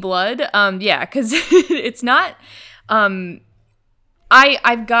blood. Yeah, because it's not.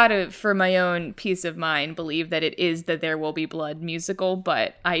 I've got to, for my own peace of mind, believe that it is the There Will Be Blood musical,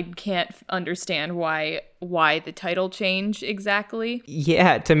 but I can't understand why the title change exactly.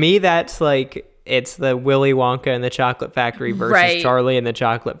 Yeah, to me that's like it's the Willy Wonka and the Chocolate Factory versus Charlie and the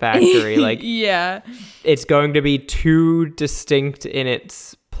Chocolate Factory. Like, yeah, it's going to be too distinct in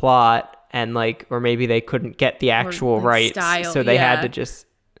its plot, and like, or maybe they couldn't get the actual rights, style, so they had to just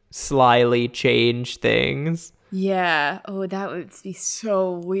slyly change things. Yeah. Oh, that would be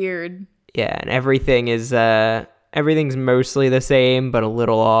so weird. Yeah, and everything's mostly the same, but a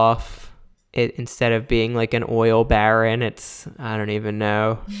little off. Instead of being like an oil baron, it's, I don't even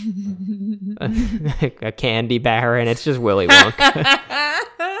know, a candy baron. It's just Willy Wonka.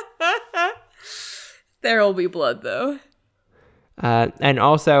 There'll be blood, though. And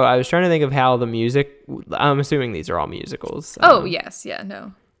also, I was trying to think of how the music, I'm assuming these are all musicals. Oh, yes. Yeah,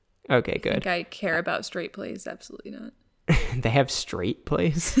 no. Okay, good. I think I care about straight plays. Absolutely not. They have straight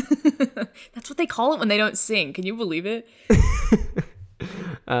plays? That's what they call it when they don't sing. Can you believe it?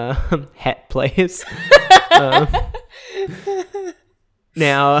 Het plays.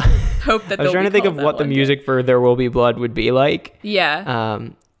 Now, hope that I was trying to think of what the music for There Will Be Blood would be like. Yeah.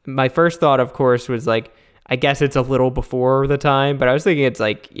 My first thought, of course, was like, I guess it's a little before the time, but I was thinking it's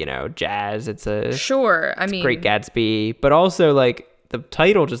like, you know, jazz. It's sure. I mean, Great Gatsby, but also like the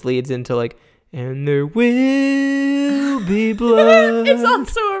title just leads into like, and there will be blood. It's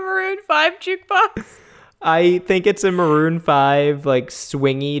also a Maroon 5 jukebox. I think it's a Maroon 5 like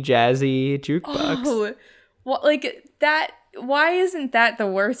swingy, jazzy jukebox. Oh, well, like that. Why isn't that the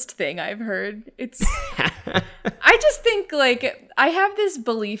worst thing I've heard? It's. I just think like I have this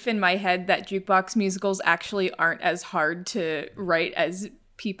belief in my head that jukebox musicals actually aren't as hard to write as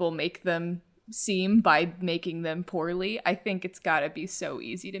people make them seem by making them poorly. I think it's got to be so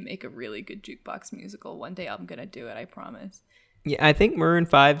easy to make a really good jukebox musical. One day I'm gonna do it. I promise. Yeah, I think Maroon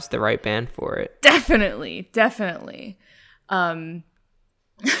 5's the right band for it. Definitely.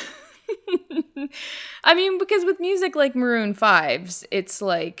 I mean, because with music like Maroon 5's, it's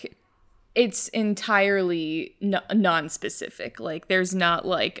like, it's entirely non-specific. Like, there's not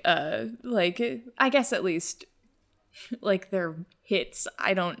like, I guess at least, like, their hits.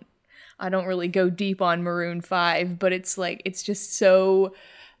 I don't really go deep on Maroon 5, but it's like, it's just so,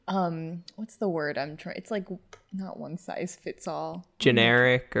 what's the word I'm trying, it's like, not one size fits all.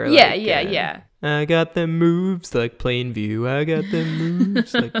 Generic or yeah. I got them moves like Plainview. I got them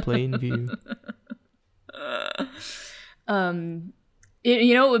moves like Plainview.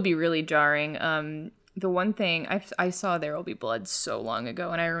 You know, it would be really jarring. The one thing I saw There Will Be Blood so long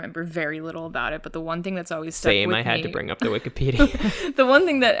ago, and I remember very little about it. But the one thing that's always stuck with me. I had to bring up the Wikipedia. The one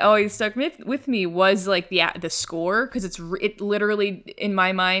thing that always stuck with me was like the score, because it literally in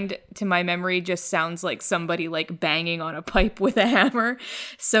my mind, to my memory, just sounds like somebody like banging on a pipe with a hammer.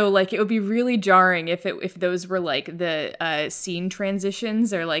 So like it would be really jarring if those were like the scene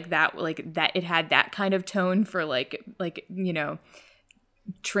transitions or like that it had that kind of tone for like you know,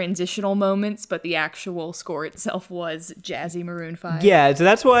 transitional moments, but the actual score itself was jazzy Maroon 5. Yeah, so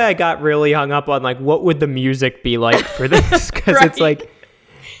that's why I got really hung up on like what would the music be like for this, because right. It's like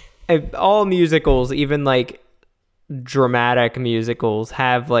all musicals, even like dramatic musicals,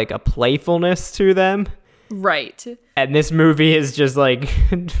 have like a playfulness to them, right? And this movie is just like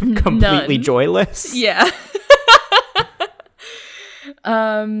completely joyless. Yeah.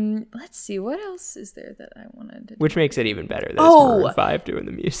 Let's see, what else is there that I wanted to do? Which makes it even better that it's Maroon 5 doing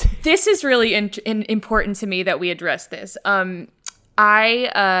the music. This is really important to me that we address this. So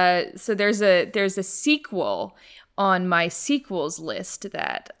there's a sequel on my sequels list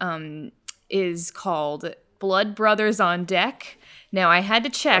that is called Blood Brothers on Deck. Now I had to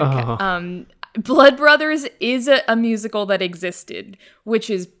check. Blood Brothers is a musical that existed, which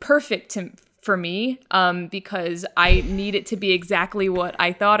is perfect for me, because I need it to be exactly what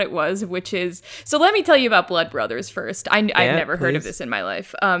I thought it was, which is, so let me tell you about Blood Brothers first. I've never heard of this in my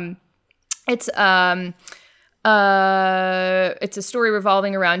life. It's It's a story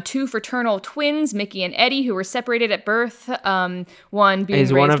revolving around two fraternal twins, Mickey and Eddie, who were separated at birth. One being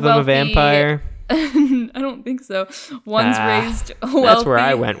Is raised one of them wealthy. a vampire? I don't think so. One's raised wealthy. That's where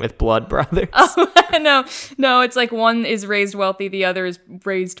I went with Blood Brothers. No, it's like one is raised wealthy, the other is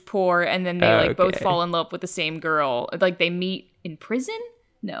raised poor, and then they like both fall in love with the same girl. Like they meet in prison?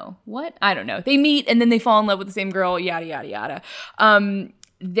 No. What? I don't know. They meet and then they fall in love with the same girl, yada yada yada.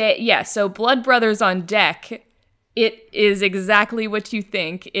 So Blood Brothers on deck. It is exactly what you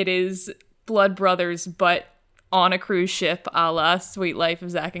think. It is Blood Brothers, but on a cruise ship, a la Sweet Life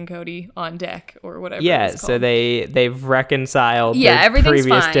of Zack and Cody on deck, or whatever. Yeah, it's called. so they've reconciled everything's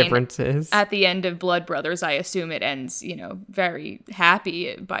previous fine. differences. At the end of Blood Brothers, I assume it ends, very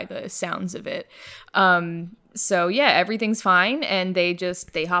happy by the sounds of it. So yeah, everything's fine, and they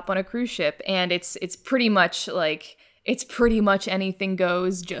hop on a cruise ship, and it's pretty much anything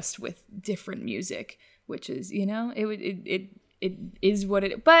goes, just with different music, which is it is what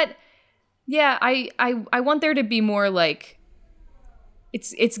it. But yeah, I want there to be more like.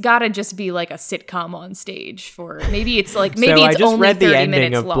 It's gotta just be like a sitcom on stage for maybe it's so it's I just only read the 30 ending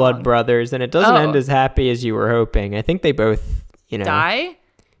minutes of long. Blood Brothers, and it doesn't end as happy as you were hoping. I think they both Die?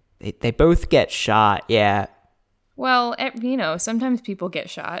 They both get shot. Yeah. Well, sometimes people get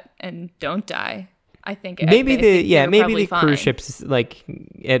shot and don't die. I think maybe the fine. cruise ship's like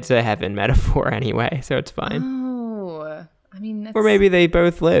it's a heaven metaphor anyway, so it's fine. Oh, I mean, or maybe they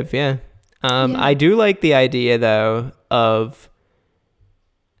both live. Yeah. I do like the idea though of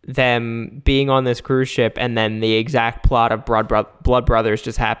them being on this cruise ship, and then the exact plot of Blood Brothers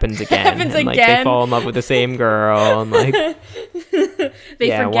just happens again. They fall in love with the same girl, and like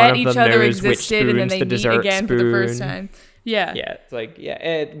they forget each other existed, and then they meet again for the first time. Yeah,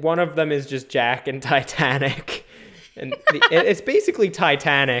 it's one of them is just Jack and Titanic, and it's basically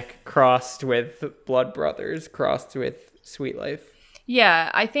Titanic crossed with Blood Brothers crossed with Sweet Life. Yeah,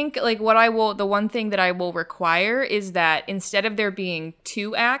 I think the one thing that I will require is that instead of there being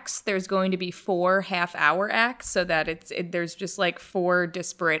 2 acts, there's going to be 4 half-hour acts, so that there's just 4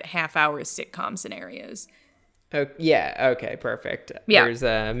 disparate half-hour sitcom scenarios. Oh, yeah, okay, perfect. Yeah. There's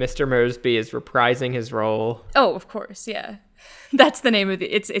Mr. Mosby is reprising his role. Oh, of course, yeah. That's the name of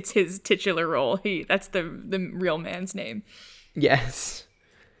it's his titular role. That's the real man's name. Yes.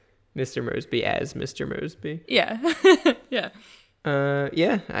 Mr. Mosby as Mr. Mosby. Yeah. Yeah.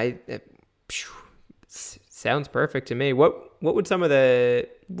 Sounds perfect to me. What would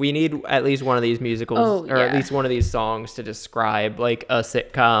we need at least one of these musicals at least one of these songs to describe like a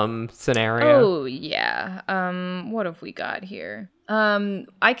sitcom scenario? Oh yeah. What have we got here?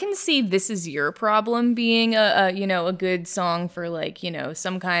 I can see This Is Your Problem being a good song for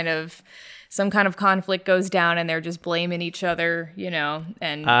some kind of conflict goes down and they're just blaming each other,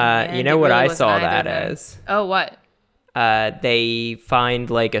 and what I saw that as? Oh, what? They find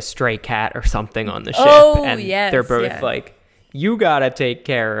like a stray cat or something on the ship, and they're both like, "You gotta take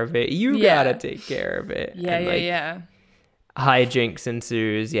care of it. You gotta take care of it." Yeah. Hijinks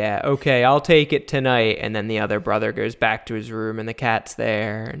ensues. Yeah, okay, I'll take it tonight. And then the other brother goes back to his room, and the cat's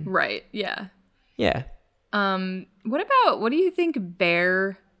there. And... Right. Yeah. Yeah. What do you think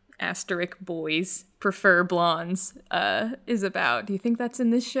Bear * boys prefer blondes is about? Do you think that's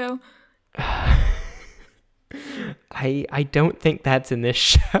in this show? I don't think that's in this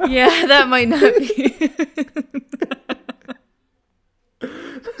show. Yeah, that might not be.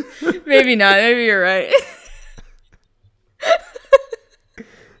 Maybe not. Maybe you're right. I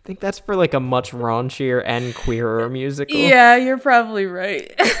think that's for like a much raunchier and queerer musical. Yeah, you're probably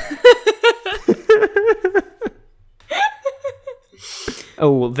right.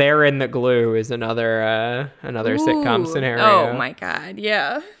 Oh, They're in the Glue is another sitcom scenario. Oh my god,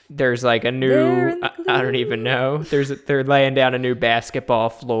 yeah. There's like a new, I don't even know. They're laying down a new basketball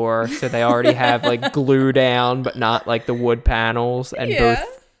floor, so they already have like glue down, but not like the wood panels, and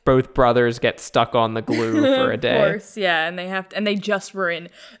both brothers get stuck on the glue for a day. Of course, yeah, and they just were in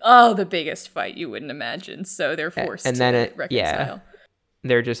the biggest fight you wouldn't imagine, so they're forced to reconcile. Yeah,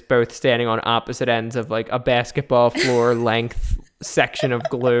 they're just both standing on opposite ends of like a basketball floor length section of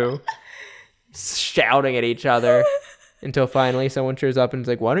glue, shouting at each other. Until finally someone shows up and is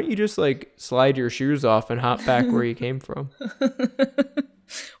like, why don't you just like slide your shoes off and hop back where you came from?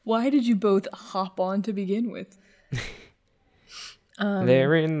 Why did you both hop on to begin with?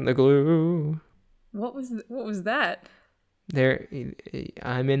 They're in the glue. What was that?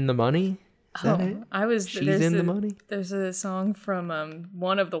 I'm in the money. Is that it? She's in the money. There's a song from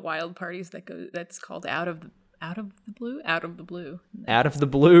one of the Wild Parties that's called Out of the Blue. Out of the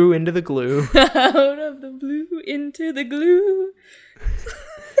blue into the glue. Out of the blue into the glue.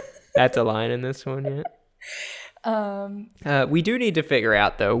 That's a line in this one, yeah. We do need to figure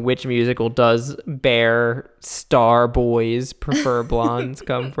out though which musical does Bear Star Boys Prefer Blondes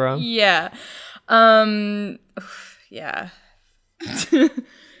come from. Yeah. Yeah.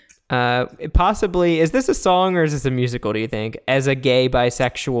 Possibly, is this a song or is this a musical, do you think? As a gay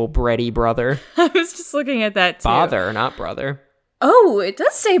bisexual bready brother. I was just looking at that too. Bother, not brother. Oh, it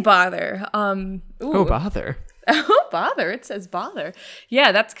does say bother. Ooh. Oh, bother. Oh, bother. It says bother.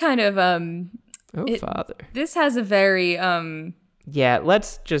 Yeah, that's kind of Father. This has a very Yeah,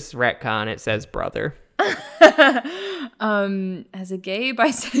 let's just retcon it says brother. As a gay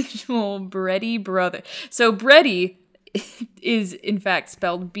bisexual bready brother. So bready is in fact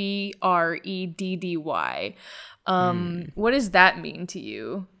spelled Breddy. What does that mean to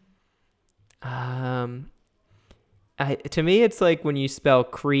you? To me it's like when you spell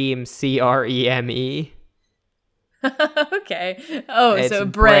cream CREME. Okay. Oh, it's so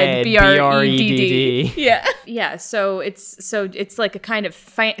bread BREDD. Yeah. Yeah, so it's like a kind of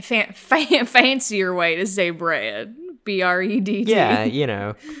fancier way to say bread. BREDD. Yeah, you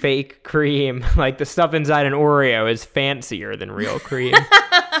know, fake cream. Like the stuff inside an Oreo is fancier than real cream.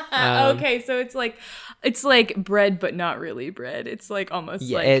 Okay, so it's like bread, but not really bread. It's like almost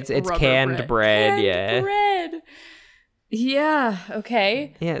like it's canned bread. Canned bread. Yeah.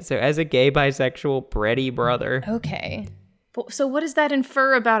 Okay. Yeah. So as a gay bisexual bready brother. Okay. So what does that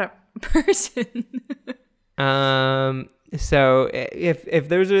infer about a person? So if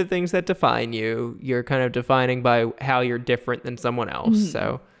those are the things that define you, you're kind of defining by how you're different than someone else. Mm-hmm.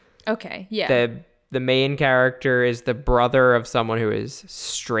 So okay, yeah. The main character is the brother of someone who is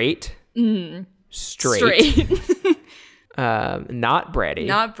straight. Mm. Straight. Not bready.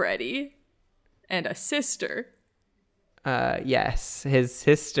 Not bready. And a sister. Yes, his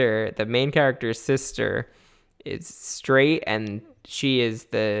sister, the main character's sister, is straight, and she is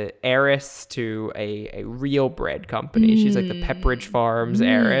the heiress to a real bread company. She's like the Pepperidge Farms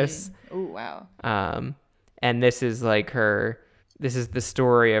heiress. Oh, wow. And this is like this is the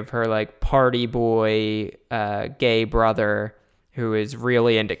story of her like party boy, gay brother who is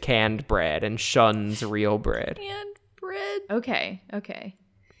really into canned bread and shuns real bread. Canned bread. Okay.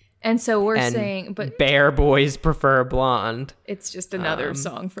 And so we're saying, but Bear Boys Prefer Blonde. It's just another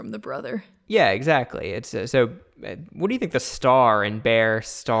song from the brother. Yeah, exactly. It's what do you think the star in Bear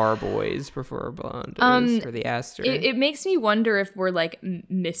Star Boys Prefer Blonde is, or the asterisk? It makes me wonder if we're like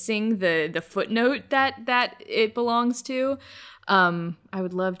missing the footnote that it belongs to. I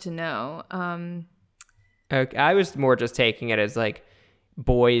would love to know. Okay, I was more just taking it as like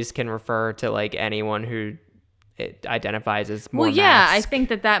boys can refer to like anyone who it identifies as more masked. I think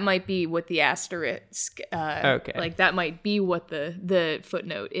that might be what the asterisk okay, like that might be what the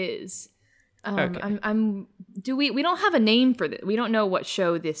footnote is. Okay. We don't have a name for this. We don't know what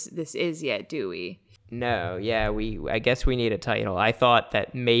show this is yet, do we? No, yeah, I guess we need a title. I thought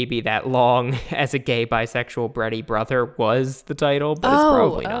that maybe that long as a gay bisexual bready brother was the title, but it's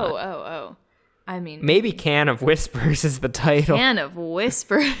probably not. Oh. I mean, maybe Can of Whispers is the title. Can of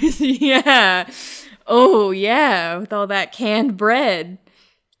Whispers. Yeah. Oh, yeah, with all that canned bread.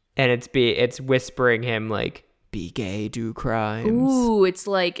 And it's whispering him like, be gay, do crimes. Ooh, it's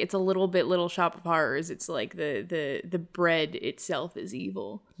like it's a little bit Little Shop of Horrors. It's like the bread itself is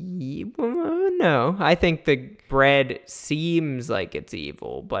evil. No, I think the bread seems like it's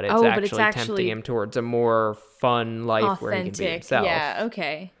evil, but it's actually tempting him towards a more fun life authentic, where he can be himself. Yeah,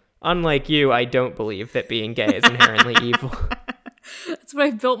 okay. Unlike you, I don't believe that being gay is inherently evil. That's what I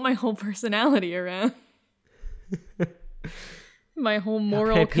built my whole personality around. My whole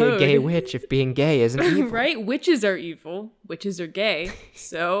moral code. How can I code. be a gay witch if being gay isn't evil? Right? Witches are evil. Witches are gay.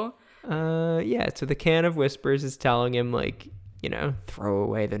 So. Yeah. So the Can of Whispers is telling him like, you know, throw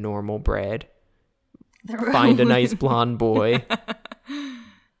away the normal bread. Find a nice blonde boy.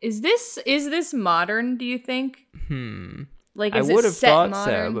 Is this modern? Do you think? Like, is I would have thought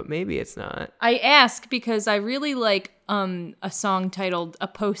modern? so, but maybe it's not. I ask because I really like a song titled "A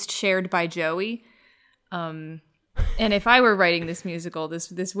Post Shared by Joey," and if I were writing this musical,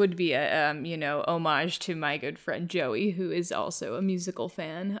 this would be a homage to my good friend Joey, who is also a musical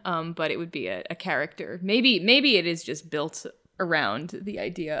fan. But it would be a character. Maybe it is just built around the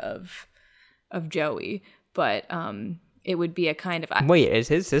idea of Joey, but it would be a kind of. Wait, is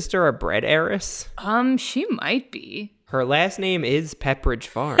his sister a bread heiress? She might be. Her last name is Pepperidge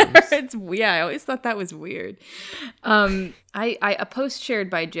Farms. I always thought that was weird. A post shared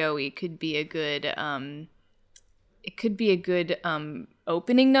by Joey could be a good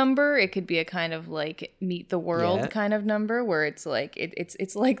opening number. It could be a kind of like Meet the World kind of number where it's like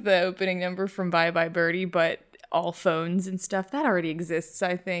it's like the opening number from Bye Bye Birdie, but all phones and stuff. That already exists,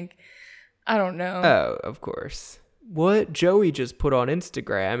 I think. I don't know. Oh, of course. What Joey just put on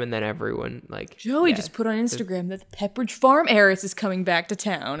Instagram, and then everyone Joey just put on Instagram that the Pepperidge Farm heiress is coming back to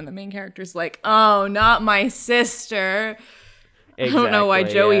town, and the main character's like, "Oh, not my sister." Exactly, I don't know why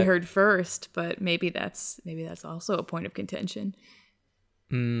Joey heard first, but maybe that's also a point of contention.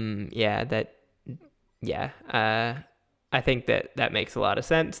 I think that makes a lot of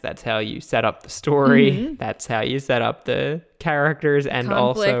sense. That's how you set up the story. Mm-hmm. That's how you set up the characters and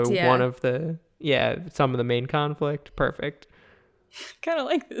conflict, also one of the some of the main conflict. Perfect. Kind of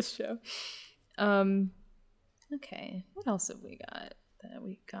like this show. Okay, what else have we got that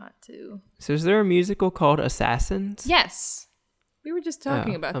we got to? So is there a musical called Assassins? Yes. We were just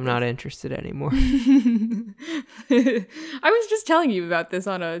talking about I'm not interested anymore. I was just telling you about this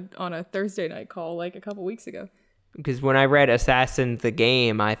on a Thursday night call like a couple weeks ago. Because when I read Assassin the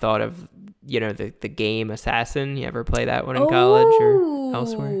game, I thought of, the game Assassin. You ever play that one in college or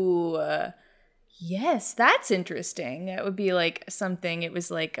elsewhere? Yes, that's interesting. That would be like something, it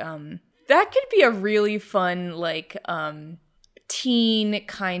was like, that could be a really fun, like, teen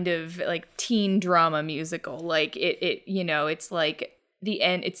kind of like teen drama musical. Like it's like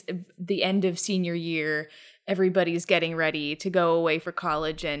it's the end of senior year. Everybody's getting ready to go away for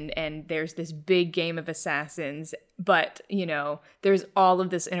college and there's this big game of assassins, but there's all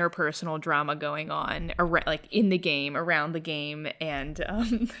of this interpersonal drama going on like in the game, around the game, and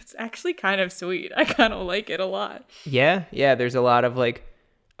it's actually kind of sweet. I kind of like it a lot. Yeah, there's a lot of like,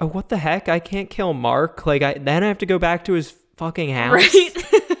 oh, what the heck? I can't kill Mark. Like then I have to go back to his fucking house. Right?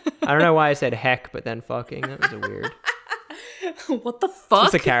 I don't know why I said heck, but then fucking. That was a weird. What the fuck?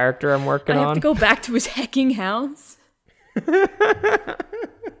 It's just a character I'm working on. I have to go back to his hecking house.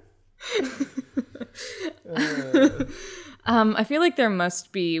 I feel like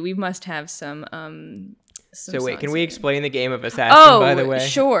we must have some so wait, can we explain the game of Assassin, by the way?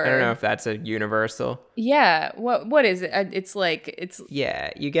 Sure. I don't know if that's a universal. Yeah. What is it? It's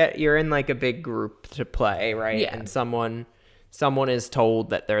yeah, you're in like a big group to play, right? Yeah. And someone is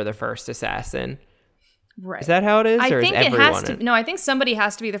told that they're the first assassin. Right. Is that how it is? I think it has to. No, I think somebody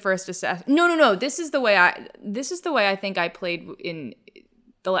has to be the first assassin. No. This is the way I think I played in.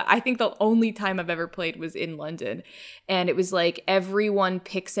 I think the only time I've ever played was in London, and it was like everyone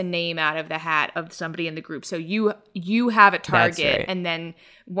picks a name out of the hat of somebody in the group. So you have a target, right. And then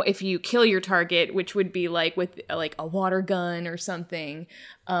if you kill your target, which would be like with like a water gun or something.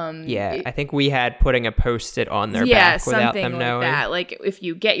 I think we had putting a Post-it on their back without them knowing. That. Like if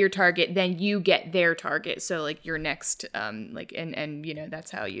you get your target, then you get their target. So like your next, and that's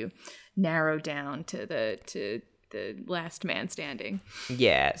how you narrow down to the last man standing.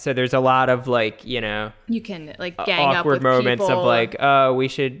 Yeah, so there's a lot of like, you can like gang up awkward with moments people. Of like, oh, we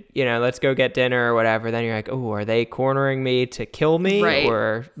should, let's go get dinner or whatever. Then you're like, oh, are they cornering me to kill me? Right.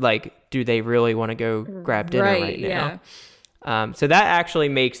 Or like, do they really want to go grab dinner right now? Yeah. So that actually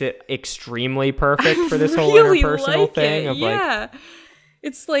makes it extremely perfect for this whole interpersonal thing of like,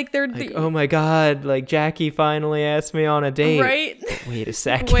 it's like they're like, oh my God, like Jackie finally asked me on a date. Right. Wait a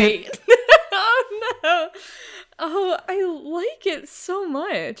second. Wait. Oh no. Oh, I like it so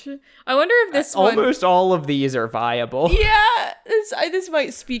much. I wonder if this almost all of these are viable. Yeah, this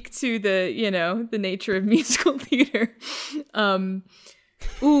might speak to the nature of musical theater.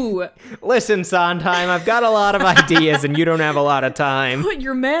 Ooh. Listen, Sondheim, I've got a lot of ideas and you don't have a lot of time. Put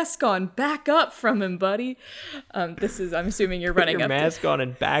your mask on. Back up from him, buddy. I'm assuming you're running up. Put your mask on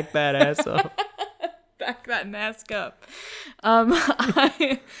and back that ass up. Back that mask up.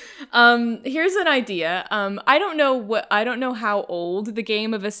 Here's an idea. I don't know how old the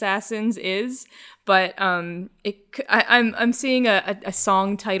game of Assassins is, but I'm seeing a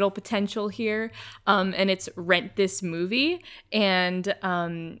song title potential here, and it's "Rent This Movie," and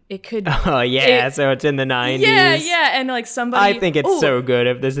it could. Oh yeah, so it's in the 90s. Yeah, and like somebody. I think it's so good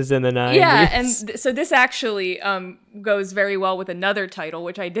if this is in the 90s. Yeah, and so this actually goes very well with another title,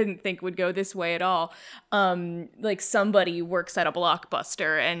 which I didn't think would go this way at all. Like somebody works at a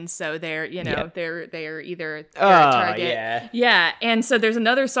Blockbuster, and so they're they're either a target. Yeah, and so there's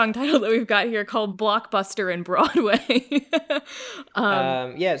another song title that we've got here called Blockbuster and Broadway.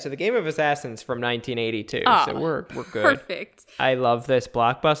 So the Game of Assassins from 1982. So we're good. Perfect. I love this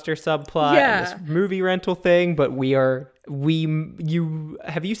Blockbuster subplot and this movie rental thing, but have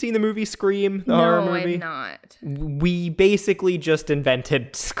you seen the movie Scream? The horror movie? No, I'm not. We basically just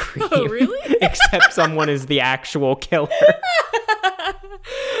invented Scream. Oh, really? Except someone is the actual killer.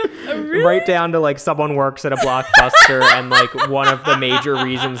 Really? Right down to like someone works at a Blockbuster and like one of the major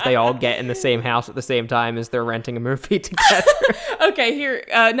reasons they all get in the same house at the same time is they're renting a movie together. Okay, here,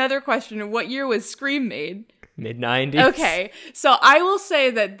 another question. What year was Scream made? Mid-90s. Okay, so I will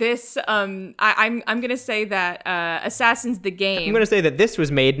say that this, I'm gonna say that Assassin's the Game. I'm gonna say that this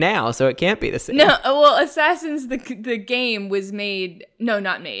was made now, so it can't be the same. No, well, Assassin's the game was made. No,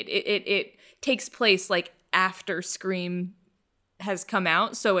 not made. It takes place like after Scream has come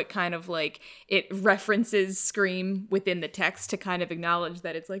out, so it kind of like it references Scream within the text to kind of acknowledge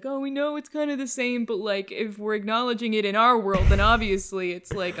that it's like, oh, we know it's kind of the same, but like if we're acknowledging it in our world, then obviously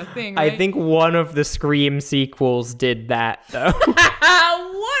it's like a thing, right? I think one of the Scream sequels did that though. What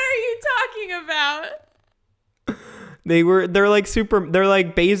are you talking about? They're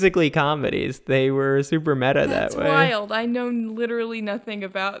like basically comedies. They were super meta that way. That's wild. I know literally nothing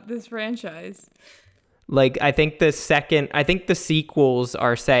about this franchise. Like, I think the sequels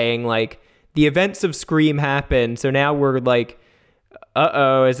are saying, like, the events of Scream happened, so now we're like,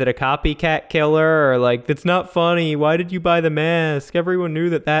 uh-oh, is it a copycat killer? Or, like, that's not funny. Why did you buy the mask? Everyone knew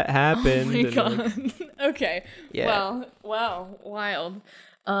that happened. Oh, my God. Like, okay. Yeah. Well, wow, wild.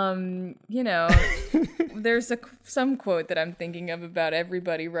 There's some quote that I'm thinking of about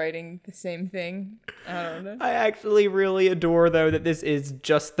everybody writing the same thing. I don't know. I actually really adore, though, that this is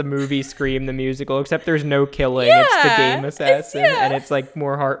just the movie Scream, the musical, except there's no killing. It's the game assassin, and it's, like,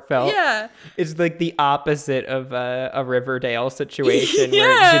 more heartfelt. Yeah. It's, like, the opposite of a Riverdale situation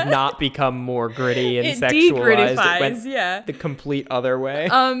where it did not become more gritty and sexualized. It went the complete other way.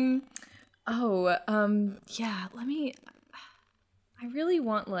 I really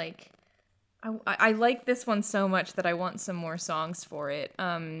want, like, I like this one so much that I want some more songs for it.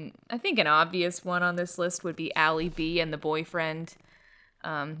 I think an obvious one on this list would be Allie B and the Boyfriend.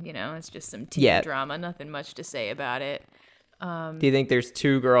 It's just some teen drama, nothing much to say about it. Do you think there's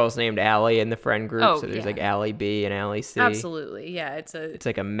two girls named Allie in the friend group? So there's like Allie B and Allie C. Absolutely, yeah. It's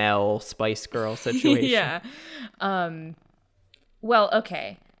like a Mel Spice Girl situation. Yeah. Well,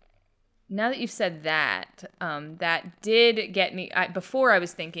 okay. Now that you've said that, that did get me. Before I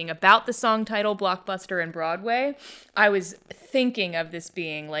was thinking about the song title Blockbuster and Broadway, I was thinking of this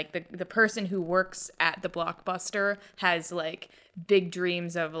being like the person who works at the Blockbuster has like big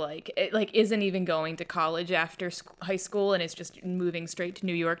dreams of isn't even going to college after high school and is just moving straight to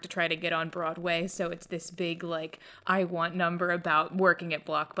New York to try to get on Broadway. So it's this big like I want number about working at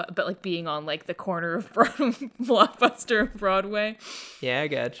Blockbuster, but like being on like the corner of Blockbuster and Broadway. Yeah, I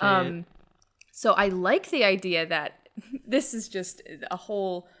gotcha. So I like the idea that this is just a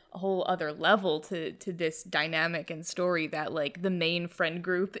whole other level to this dynamic and story, that like the main friend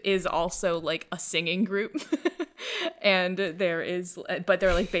group is also like a singing group and but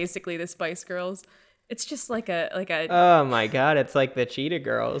they're like basically the Spice Girls. It's just like a oh my God, it's like the Cheetah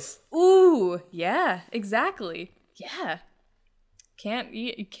Girls. Ooh, yeah, exactly. Yeah.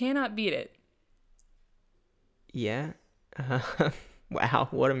 You cannot beat it. Yeah. Wow,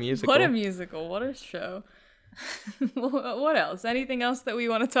 what a musical. What a musical. What a show. What else? Anything else that we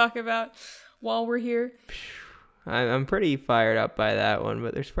want to talk about while we're here? I'm pretty fired up by that one,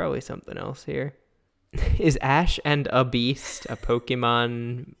 but there's probably something else here. Is Ash and a Beast a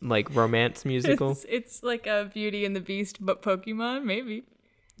Pokemon, like, romance musical? It's like a Beauty and the Beast, but Pokemon, maybe.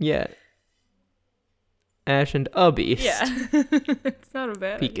 Yeah. Ash and a Beast. Yeah. It's not a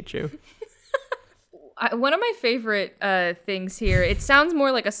bad Pikachu. idea. One of my favorite things here, it sounds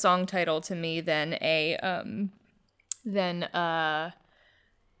more like a song title to me than a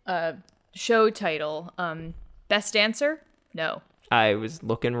show title. Best Answer? No. I was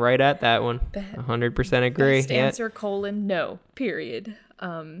looking right at that one. 100% agree. Best Answer, no, period.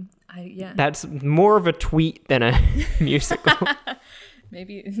 That's more of a tweet than a musical.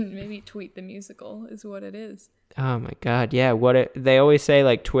 Maybe Tweet the Musical is what it is. Oh my God, yeah. They always say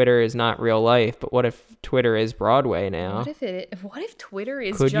like Twitter is not real life, but what if Twitter is Broadway now? What if Twitter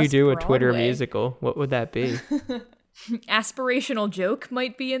is Could just you do Broadway? A Twitter musical? What would that be? Aspirational Joke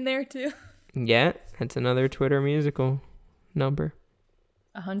might be in there too. Yeah, that's another Twitter musical number.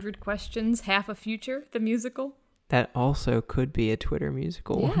 100 Questions, Half a Future, the musical. That also could be a Twitter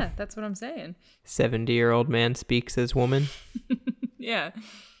musical. Yeah, that's what I'm saying. 70-year-old man speaks as woman. Yeah.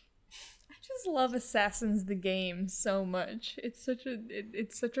 I just love Assassins the Game so much. It's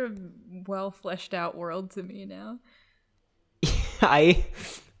such a well fleshed out world to me now. I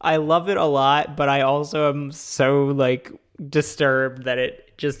love it a lot, but I also am so like disturbed that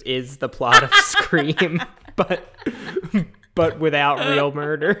it just is the plot of Scream, but without real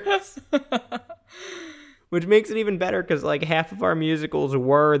murder. Which makes it even better because like half of our musicals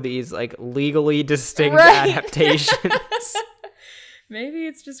were these like legally distinct adaptations. Maybe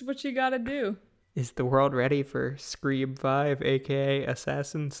it's just what you gotta do. Is the world ready for Scream 5, aka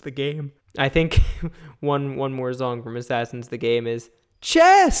Assassins the Game? I think one more song from Assassins the Game is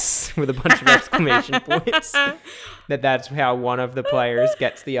chess with a bunch of exclamation points. That's how one of the players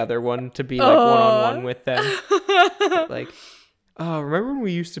gets the other one to be like one-on-one with them. Like, oh, remember when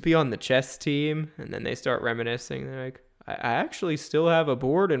we used to be on the chess team? And then they start reminiscing. They're like, I actually still have a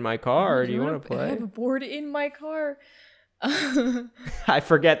board in my car. Do you want to play? I have a board in my car. I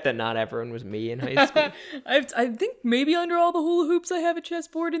forget that not everyone was me in high school. I think maybe under all the hula hoops I have a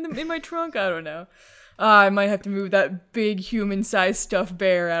chessboard in my trunk. I don't know. I might have to move that big human-sized stuffed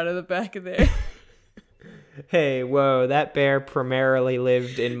bear out of the back of there. Hey, whoa, that bear primarily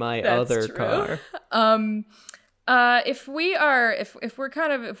lived in my other car. If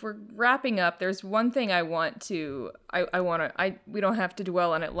we're wrapping up, there's one thing I want to, we don't have to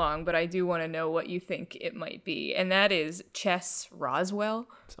dwell on it long, but I do want to know what you think it might be. And that is Chess Roswell.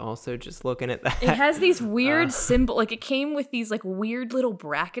 It's also just looking at that. It has these weird symbol, like it came with these like weird little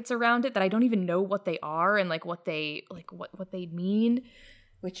brackets around it that I don't even know what they are and like what they mean,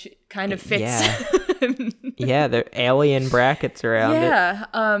 which kind of fits. Yeah, they're alien brackets around it. Yeah.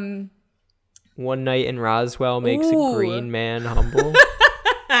 One night in Roswell makes a green man humble.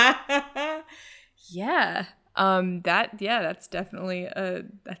 Yeah. That's definitely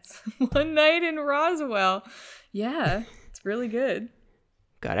that's One Night in Roswell. Yeah. It's really good.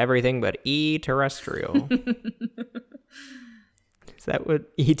 Got everything but terrestrial. Is that what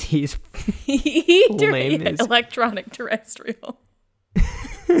ET's full name is? Electronic terrestrial.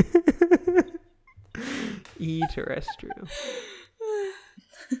 Terrestrial.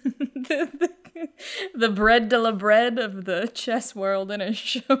 The bread de la bread of the chess world in a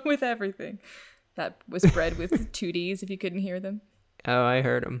show with everything. That was bread with 2 Ds if you couldn't hear them. Oh, I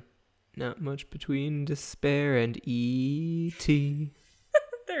heard them. Not much between despair and E.T.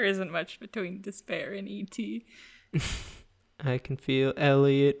 There isn't much between despair and E.T. I can feel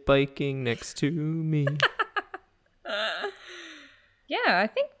Elliot biking next to me. Yeah,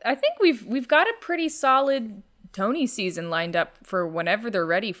 I think we've got a pretty solid Tony season lined up for whenever they're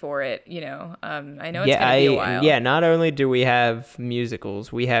ready for it. You know, I know it's gonna be a while. Yeah, not only do we have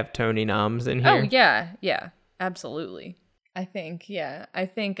musicals, we have Tony noms in here. Oh yeah, absolutely. I think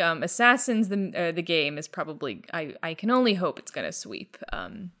Assassins the game is probably. I can only hope it's gonna sweep. I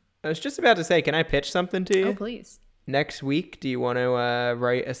was just about to say, can I pitch something to you? Oh please. Next week, do you want to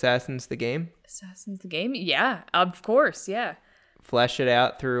write Assassins the game? Assassins the game? Yeah, of course. Yeah. Flesh it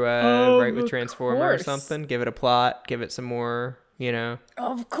out through Write with Transformer or course. something. Give it a plot. Give it some more,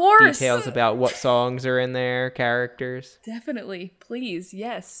 of course, details about what songs are in there, characters. Definitely, please,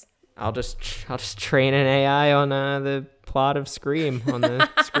 yes. I'll just train an AI on the plot of Scream, on the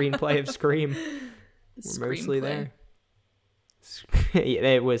screenplay of Scream. We're mostly there.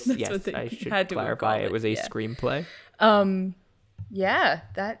 It was. Yes, I should clarify. It was a screenplay. Yeah,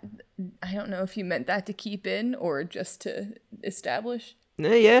 that I don't know if you meant that to keep in or just to establish.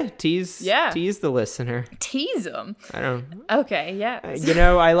 Yeah, tease the listener. Tease them. I don't. Okay, yeah.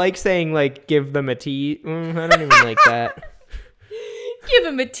 I like saying like give them a tease. I don't even like that. Give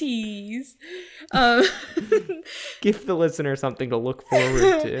them a tease. Give the listener something to look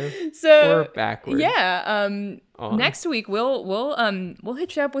forward to. Or backwards. Yeah. Next week we'll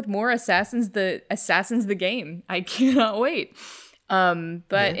hit you up with more Assassins the game. I cannot wait.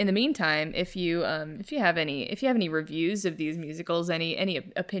 But in the meantime, if you have any reviews of these musicals, any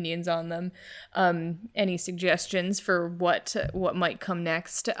opinions on them, any suggestions for what might come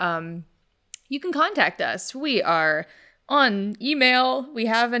next, you can contact us. We are on email. We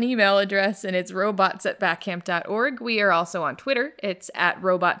have an email address and it's robots@backcamp.org. We are also on Twitter. It's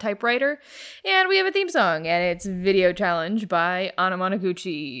 @robottypewriter. And we have a theme song and it's Video Challenge by Anna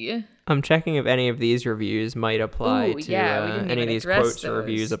Monoguchi. I'm checking if any of these reviews might apply to any of these quotes or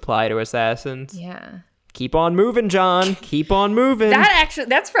reviews apply to Assassins. Yeah. Keep on moving, John. Keep on moving.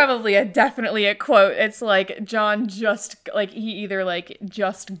 That's probably definitely a quote. It's like John just like he either like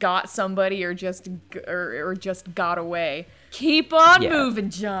just got somebody or just got away. Keep on moving,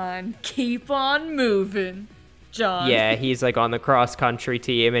 John. Keep on moving, John. Yeah, he's like on the cross country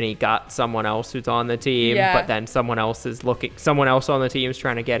team and he got someone else who's on the team, but then someone else on the team is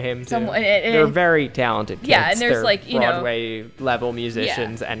trying to get him they're very talented kids. Yeah, and there's they're like, Broadway level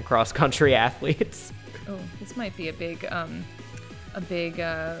musicians and cross country athletes. Oh, this might be a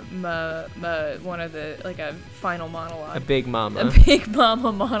final monologue. A big mama. A big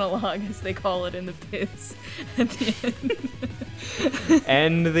mama monologue, as they call it in the biz at the end.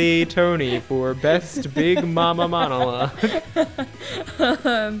 And the Tony for best big mama monologue.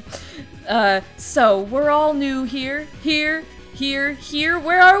 So we're all new here.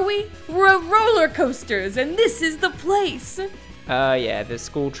 Where are we? We're at roller coasters, and this is the place. The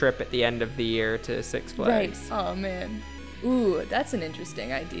school trip at the end of the year to Six Flags. Right. Oh man. Ooh, that's an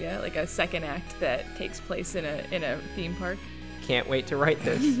interesting idea. Like a second act that takes place in a theme park. Can't wait to write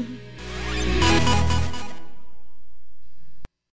this.